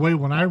by the way,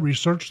 when I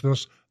researched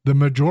this, the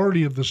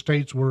majority of the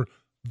states were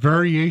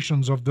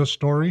variations of this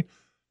story.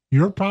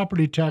 Your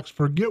property tax,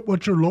 forget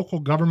what your local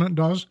government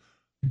does,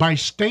 by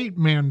state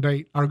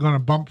mandate are going to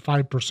bump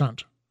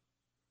 5%.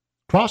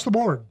 Across the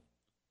board.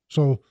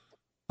 So,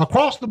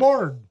 across the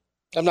board.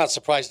 I'm not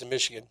surprised in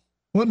Michigan.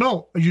 Well,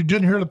 no, you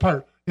didn't hear the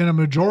part. In a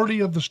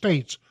majority of the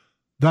states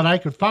that I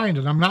could find,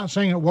 and I'm not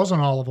saying it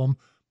wasn't all of them,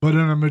 but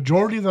in a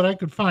majority that I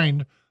could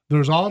find,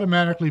 there's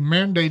automatically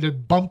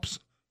mandated bumps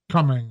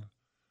coming.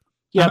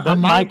 Yeah, but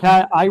Mike,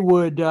 I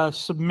would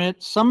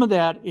submit some of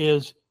that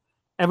is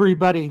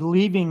everybody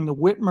leaving the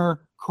Whitmer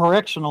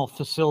Correctional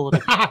Facility.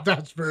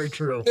 That's very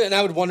true. And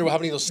I would wonder how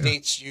many of those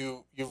states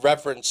you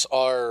reference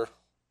are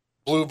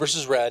blue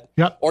versus red,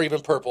 or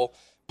even purple.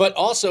 But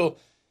also,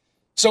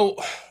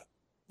 so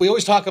we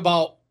always talk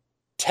about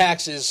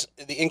taxes,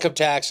 the income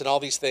tax and all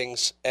these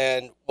things.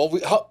 And,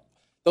 well,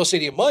 they'll say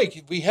to you,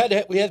 Mike, we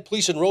had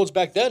police and roads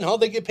back then. How'd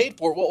they get paid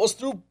for? Well, it was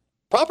through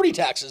property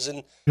taxes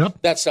and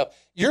that stuff.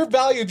 Your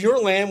value of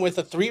your land with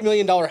a $3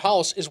 million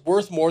house is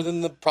worth more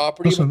than the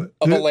property of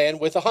a land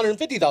with a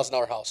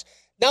 $150,000 house.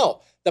 Now,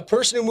 the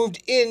person who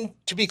moved in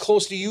to be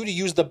close to you to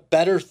use the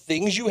better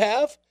things you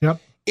have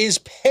is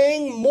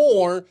paying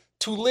more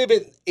to live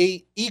in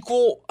a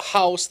equal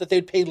house that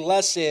they'd pay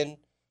less in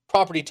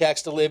property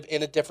tax to live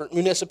in a different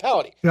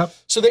municipality.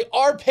 So they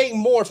are paying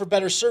more for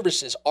better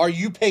services. Are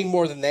you paying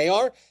more than they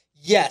are?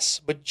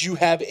 Yes, but you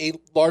have a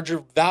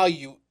larger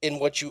value in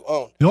what you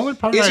own. The only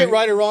part is it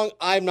right or wrong?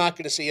 I'm not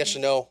going to say yes or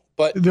no.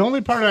 But the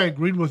only part I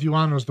agreed with you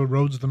on is the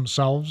roads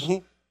themselves.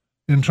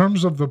 In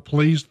terms of the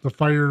police, the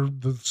fire,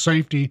 the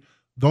safety,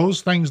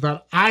 those things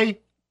that I've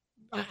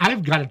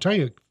got to tell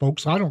you,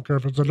 folks, I don't care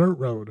if it's a dirt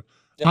road.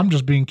 I'm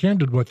just being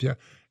candid with you.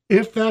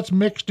 If that's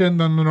mixed in,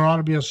 then there ought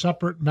to be a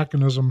separate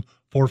mechanism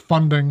for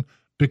funding,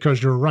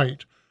 because you're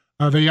right.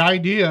 The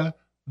idea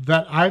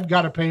that I've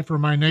got to pay for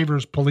my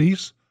neighbor's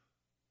police,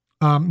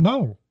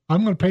 no,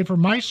 I'm going to pay for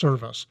my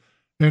service.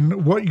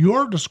 And what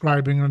you're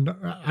describing, and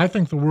I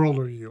think the world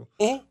of you,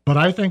 but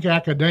I think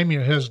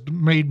academia has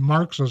made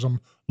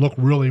Marxism look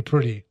really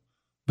pretty.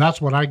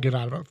 That's what I get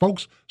out of it.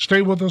 Folks,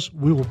 stay with us.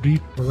 We will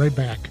be right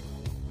back.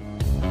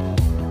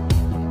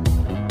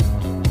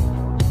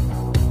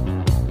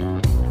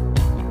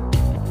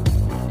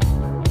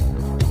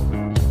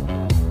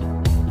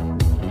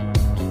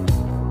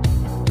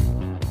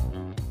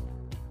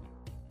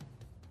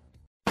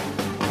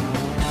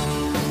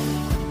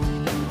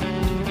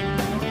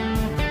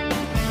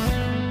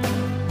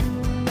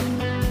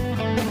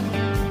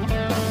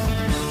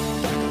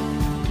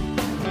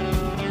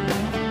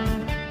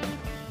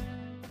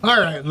 All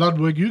right,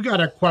 Ludwig, you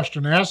got a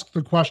question. Ask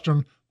the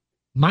question.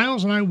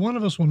 Miles and I, one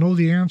of us will know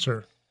the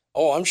answer.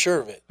 Oh, I'm sure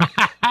of it.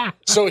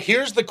 So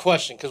here's the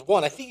question, because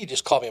one, I think you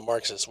just called me a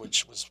Marxist,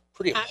 which was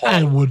pretty appalling.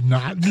 I would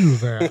not do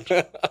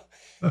that.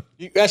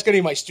 You ask any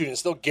of my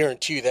students, they'll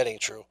guarantee you that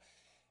ain't true.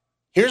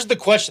 Here's the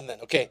question then.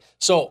 Okay,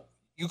 so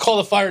you call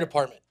the fire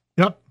department.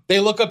 Yep. They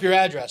look up your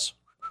address.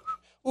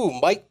 Ooh,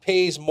 Mike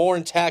pays more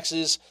in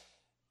taxes.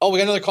 Oh, we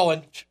got another call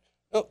in.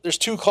 Oh, there's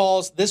 2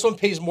 calls. This one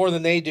pays more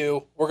than they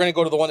do. We're going to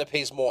go to the one that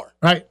pays more.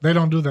 Right. They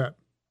don't do that.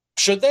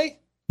 Should they?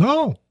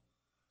 No.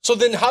 So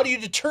then how do you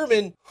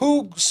determine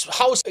whose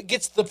house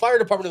gets the fire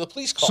department or the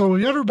police call? So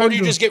you ever been or do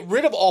you just get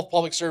rid of all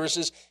public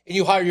services and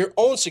you hire your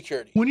own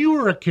security? When you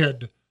were a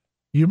kid,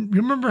 you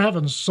remember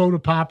having soda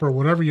pop or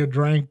whatever you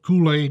drank,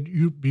 Kool-Aid,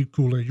 you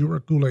were a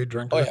Kool-Aid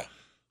drinker. Oh, yeah.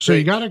 So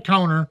you got a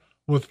counter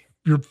with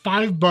your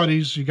 5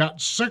 buddies, you got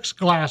 6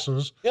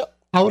 glasses. Yep.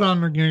 Out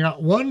on there, you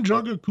got 1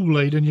 jug of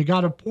Kool-Aid and you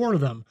got to pour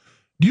them.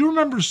 Do you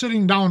remember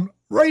sitting down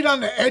right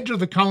on the edge of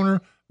the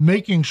counter,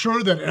 making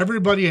sure that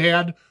everybody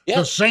had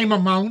the same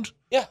amount?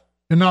 Yeah.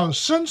 And now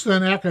since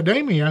then,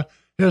 academia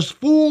has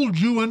fooled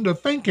you into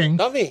thinking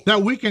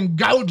that we can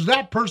gouge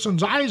that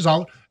person's eyes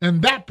out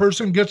and that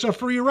person gets a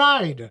free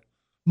ride.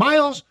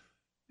 Miles,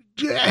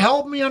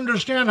 help me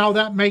understand how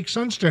that makes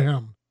sense to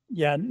him.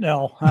 Yeah,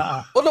 no.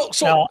 Well,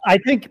 no, I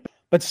think,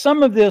 but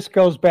some of this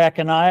goes back,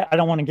 and I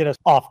don't want to get us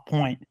off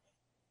point,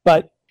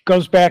 but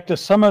goes back to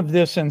some of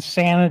this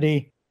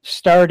insanity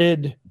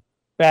started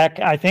back,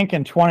 I think,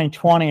 in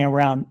 2020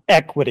 around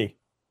equity.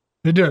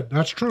 It did.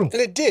 That's true. And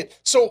it did.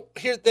 So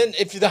here, then,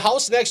 if the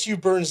house next to you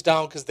burns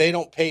down because they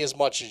don't pay as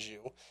much as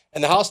you,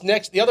 and the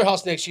other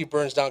house next to you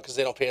burns down because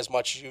they don't pay as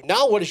much as you,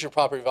 now what does your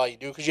property value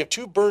do? Because you have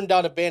 2 burned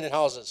down abandoned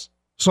houses.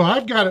 So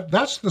I've got it.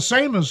 That's the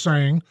same as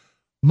saying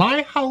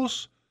my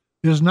house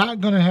is not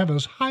going to have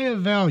as high a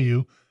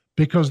value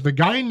because the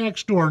guy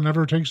next door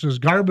never takes his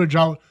garbage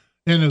out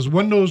and his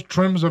windows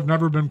trims have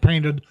never been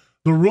painted.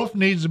 The roof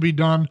needs to be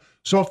done.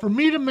 So for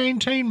me to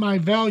maintain my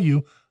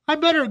value, I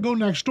better go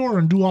next door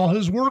and do all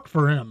his work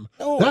for him.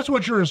 No, that's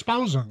what you're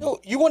espousing. No,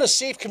 you want a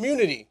safe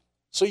community.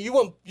 So you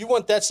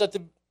want that stuff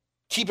to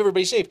keep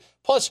everybody safe.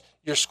 Plus,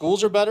 your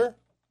schools are better.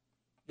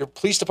 Your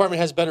police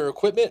department has better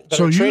equipment,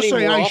 better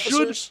training, more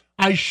officers.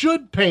 I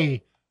should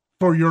pay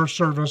for your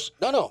service.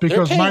 No,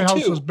 because my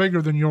house is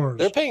bigger than yours.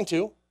 They're paying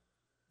too.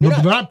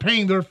 They're not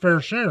paying their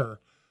fair share.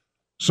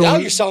 So now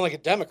you sound like a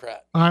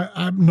Democrat.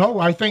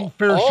 I think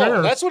fair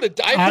share. That's what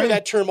I hear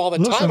that term all the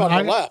time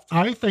on the left.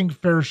 I think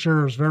fair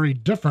share is very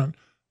different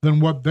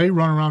than what they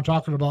run around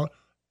talking about.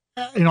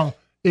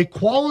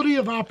 Equality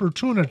of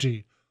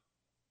opportunity.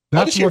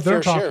 That's what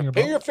they're talking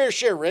about. Pay your fair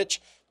share,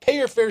 Rich. Pay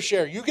your fair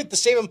share. You get the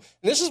same. And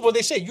this is what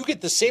they say. You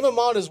get the same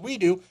amount as we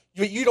do.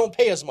 You don't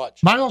pay as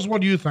much. Miles, what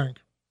do you think?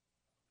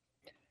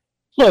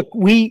 Look,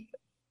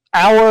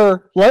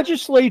 our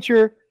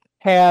legislature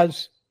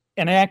has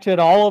enacted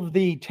all of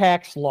the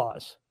tax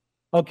laws,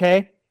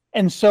 okay?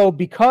 And so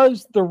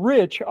because the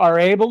rich are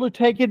able to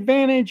take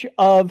advantage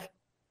of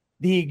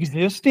the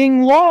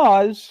existing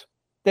laws,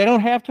 they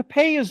don't have to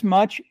pay as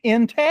much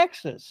in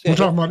taxes. We're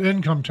talking about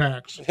income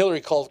tax. And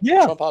Hillary called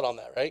Trump out on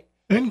that, right?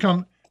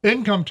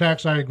 Income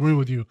tax, I agree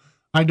with you.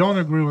 I don't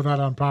agree with that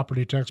on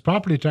property tax.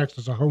 Property tax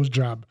is a hose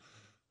job.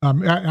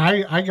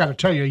 I got to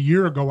tell you, a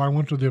year ago, I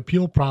went through the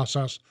appeal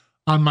process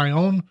on my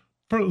own,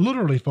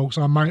 literally, folks,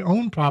 on my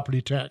own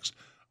property tax.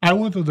 I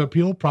went through the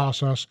appeal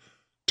process.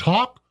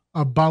 Talk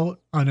about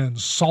an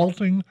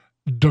insulting,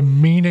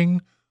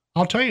 demeaning,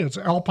 I'll tell you, it's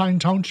Alpine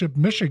Township,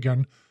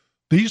 Michigan.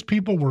 These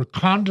people were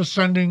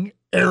condescending,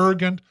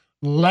 arrogant,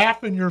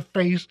 laugh in your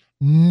face,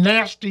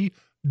 nasty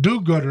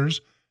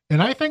do-gooders.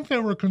 And I think they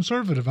were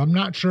conservative. I'm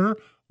not sure.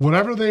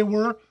 Whatever they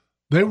were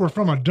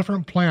from a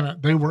different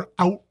planet. They were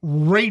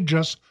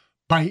outrageous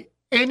by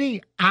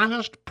any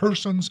honest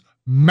person's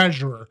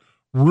measure.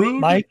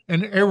 Rude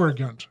and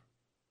arrogant.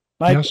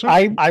 Mike, yes,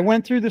 sir? I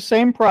went through the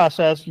same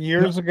process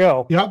years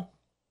ago. Yep.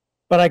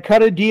 But I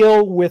cut a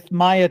deal with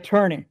my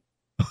attorney.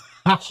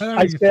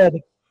 I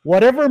said,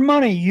 whatever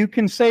money you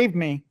can save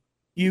me,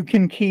 you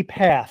can keep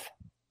half.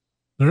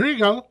 There you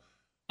go.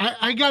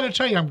 I got to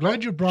tell you, I'm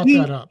glad you brought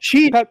that up.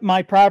 She cut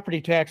my property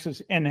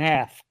taxes in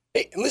half.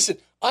 Hey, listen,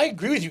 I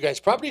agree with you guys.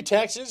 Property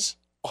taxes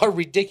are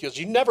ridiculous.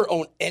 You never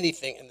own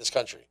anything in this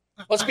country.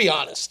 Let's be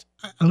honest.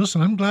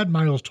 Listen, I'm glad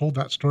Miles told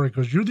that story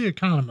because you're the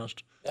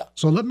economist. Yeah.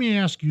 So let me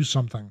ask you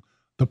something.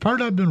 The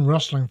part I've been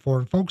wrestling for,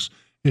 and folks,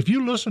 if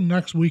you listen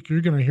next week, you're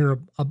going to hear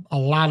a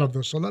lot of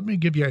this. So let me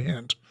give you a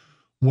hint.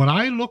 When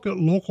I look at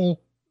local,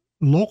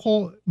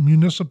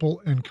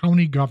 municipal, and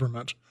county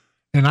government,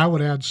 and I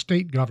would add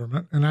state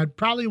government, and I'd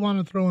probably want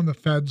to throw in the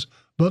feds,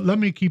 but let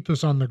me keep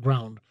this on the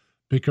ground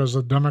because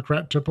the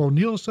Democrat Tip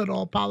O'Neill said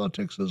all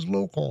politics is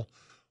local.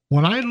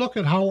 When I look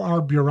at how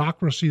our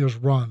bureaucracy is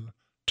run,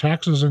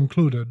 taxes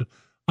included,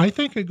 I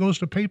think it goes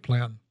to pay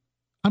plan.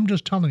 I'm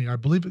just telling you, I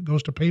believe it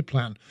goes to pay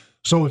plan.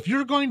 So if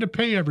you're going to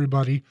pay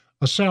everybody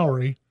a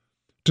salary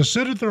to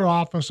sit at their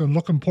office and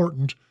look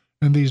important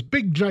in these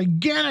big,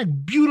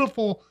 gigantic,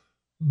 beautiful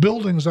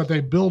buildings that they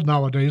build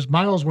nowadays,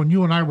 Miles, when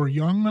you and I were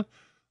young,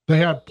 They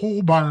had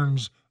pole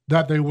barns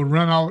that they would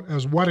rent out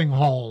as wedding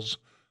halls.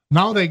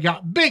 Now they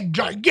got big,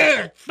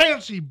 gigantic,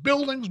 fancy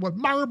buildings with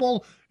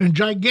marble and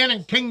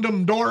gigantic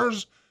kingdom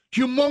doors,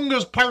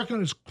 humongous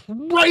parking. It's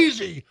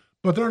crazy,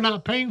 but they're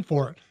not paying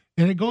for it.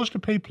 And it goes to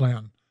pay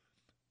plan.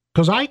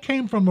 Because I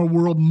came from a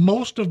world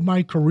most of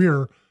my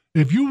career,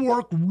 if you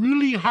worked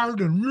really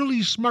hard and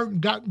really smart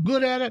and got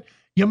good at it,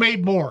 you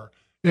made more.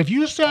 If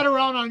you sat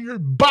around on your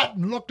butt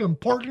and looked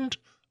important,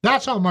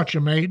 that's how much you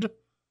made.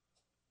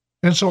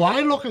 And so I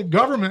look at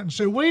government and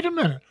say, wait a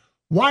minute,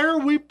 why are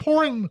we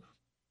paying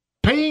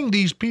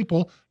these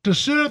people to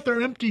sit at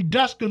their empty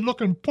desk and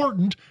look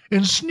important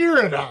and sneer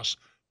at us?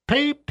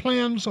 Pay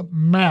plans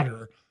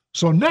matter.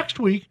 So next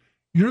week,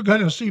 you're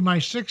going to see my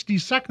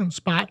 60-second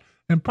spot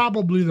and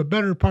probably the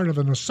better part of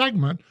a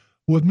segment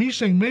with me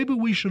saying maybe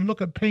we should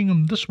look at paying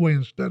them this way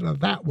instead of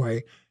that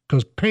way,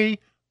 because pay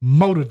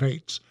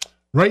motivates.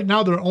 Right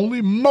now, they're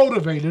only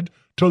motivated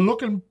to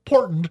look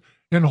important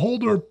and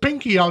hold their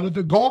pinky out at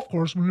the golf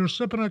course when they're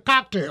sipping a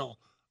cocktail.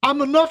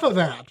 I'm enough of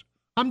that.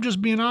 I'm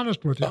just being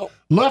honest with you. Oh.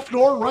 Left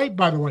or right,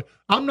 by the way.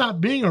 I'm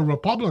not being a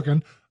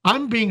Republican.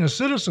 I'm being a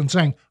citizen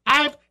saying,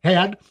 I've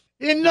had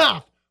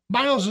enough.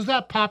 Miles, is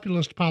that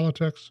populist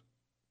politics?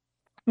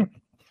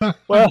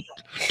 Well,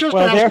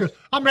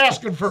 I'm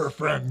asking for a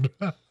friend.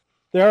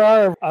 there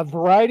are a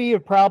variety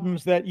of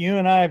problems that you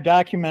and I have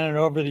documented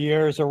over the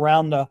years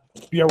around the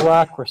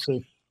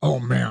bureaucracy. Oh,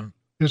 man.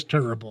 It's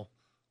terrible.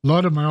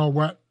 Lud, am I all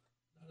wet?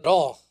 Not at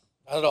all.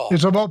 Not at all.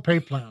 It's about pay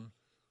plan.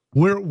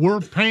 We're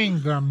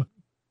paying them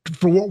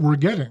for what we're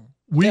getting.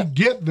 We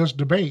get this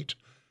debate.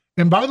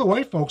 And by the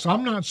way, folks,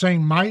 I'm not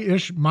saying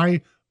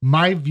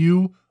my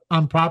view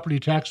on property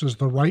tax is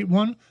the right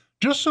one.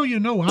 Just so you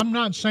know, I'm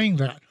not saying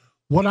that.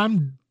 What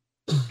I'm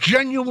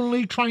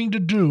genuinely trying to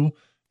do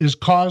is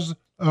cause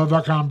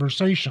the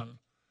conversation,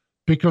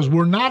 because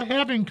we're not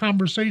having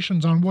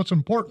conversations on what's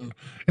important.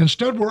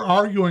 Instead, we're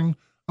arguing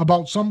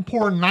about some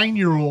poor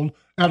 9-year-old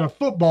at a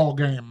football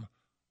game.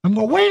 I'm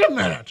going, wait a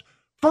minute.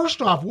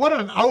 First off, what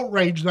an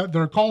outrage that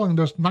they're calling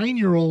this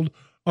 9-year-old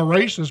a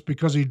racist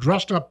because he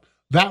dressed up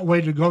that way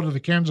to go to the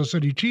Kansas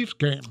City Chiefs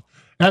game.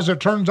 As it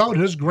turns out,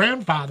 his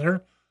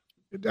grandfather,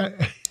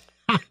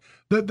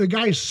 the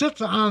guy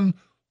sits on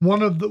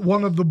one of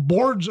the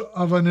boards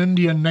of an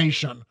Indian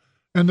nation,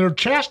 and they're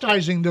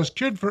chastising this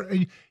kid for,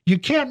 you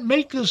can't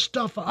make this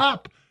stuff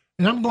up.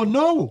 And I'm going,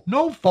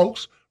 no,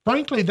 folks.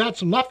 Frankly,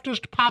 that's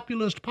leftist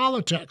populist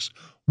politics.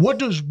 What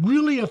does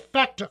really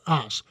affect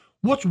us?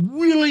 What's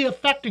really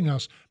affecting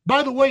us?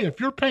 By the way, if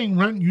you're paying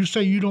rent and you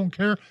say you don't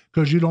care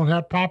because you don't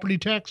have property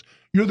tax,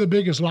 you're the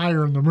biggest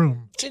liar in the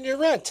room. It's in your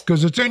rent.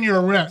 Because it's in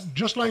your rent.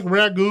 Just like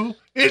ragu,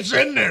 it's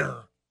in there.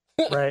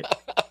 Right.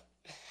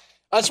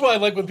 That's why I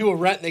like when people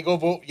rent and they go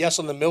vote yes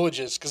on the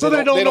millages. So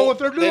they don't know what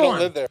they're doing. They don't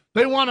live there.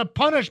 They want to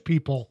punish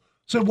people.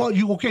 So, well,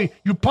 you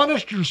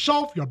punished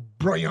yourself, you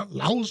brilliant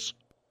louse.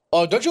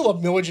 Oh, don't you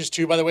love millages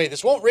too, by the way?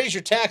 This won't raise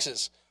your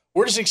taxes.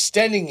 We're just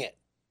extending it.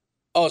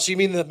 Oh, so you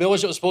mean the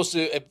millage that was supposed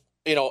to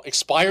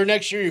expire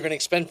next year, you're going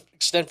to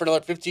extend for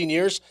another 15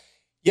 years?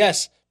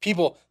 Yes,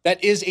 people,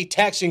 that is a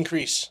tax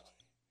increase.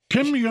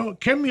 Kim Yo,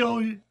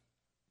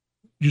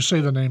 you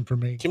say the name for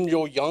me. Kim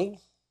Yo-young?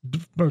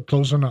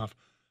 Close enough.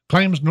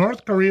 Claims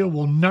North Korea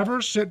will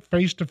never sit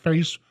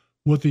face-to-face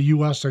with the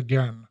U.S.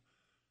 again.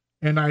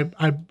 And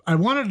I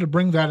wanted to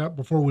bring that up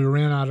before we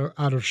ran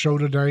out of show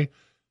today,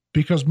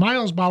 because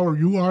Miles Bauer,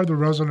 you are the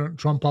resident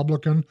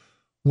Trumpublican.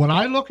 When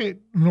I look at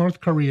North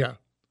Korea,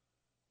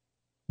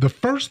 the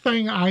first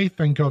thing I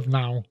think of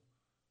now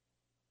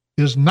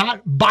is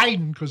not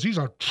Biden, because he's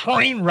a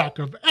train wreck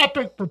of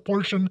epic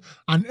proportion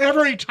on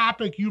every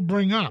topic you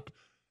bring up,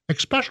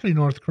 especially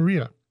North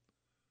Korea.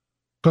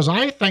 Because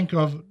I think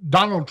of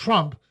Donald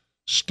Trump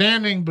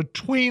standing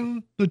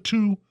between the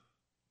two,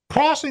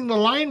 crossing the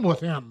line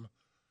with him,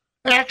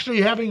 actually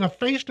having a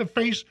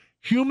face-to-face,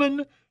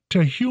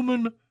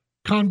 human-to-human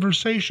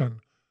conversation.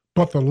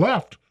 But the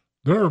left,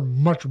 they're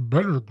much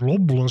better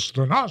globalists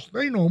than us.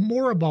 They know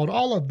more about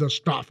all of this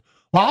stuff.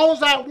 Well, how's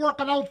that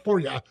working out for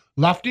you,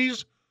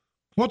 lefties?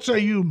 What say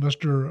you,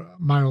 Mr.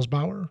 Miles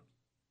Bauer?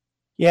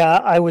 Yeah,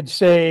 I would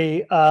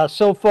say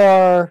so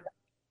far,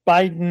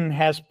 Biden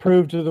has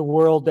proved to the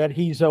world that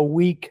he's a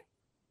weak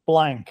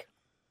blank.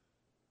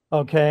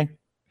 Okay?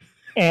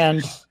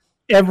 And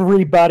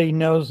everybody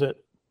knows it.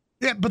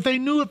 Yeah, but they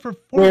knew it for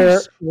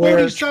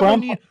 47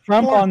 Trump years.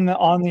 Trump on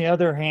the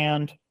other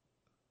hand,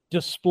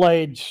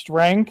 displayed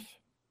strength.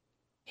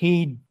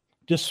 He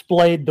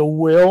displayed the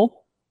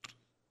will.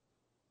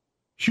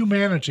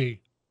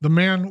 Humanity. The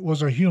man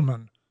was a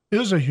human,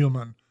 is a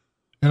human.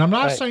 And I'm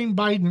not saying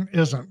Biden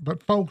isn't,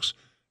 but folks,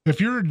 if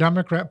you're a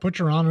Democrat, put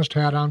your honest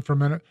hat on for a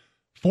minute.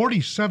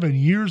 47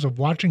 years of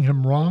watching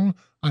him wrong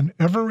on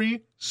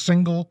every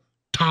single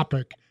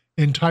topic,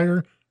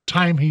 entire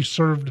time he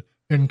served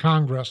in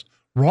Congress.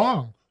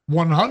 Wrong.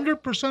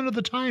 100% of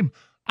the time.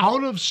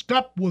 Out of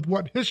step with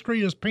what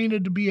history is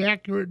painted to be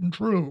accurate and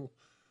true.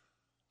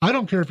 I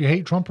don't care if you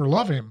hate Trump or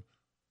love him,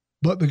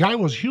 but the guy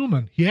was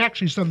human. He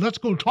actually said, let's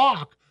go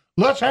talk.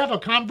 Let's have a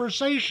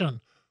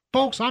conversation.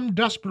 Folks, I'm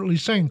desperately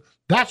saying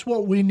That's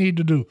what we need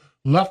to do.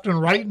 Left and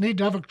right need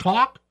to have a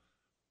talk.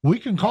 We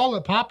can call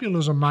it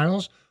populism,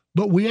 Miles,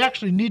 but we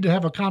actually need to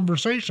have a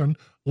conversation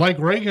like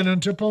Reagan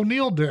and Tip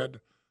O'Neill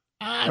did.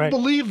 I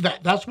believe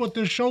that. That's what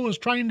this show is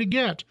trying to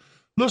get.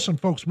 Listen,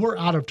 folks, we're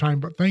out of time,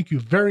 but thank you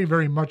very,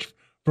 very much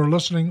for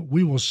listening.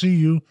 We will see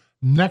you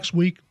next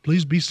week.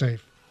 Please be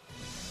safe.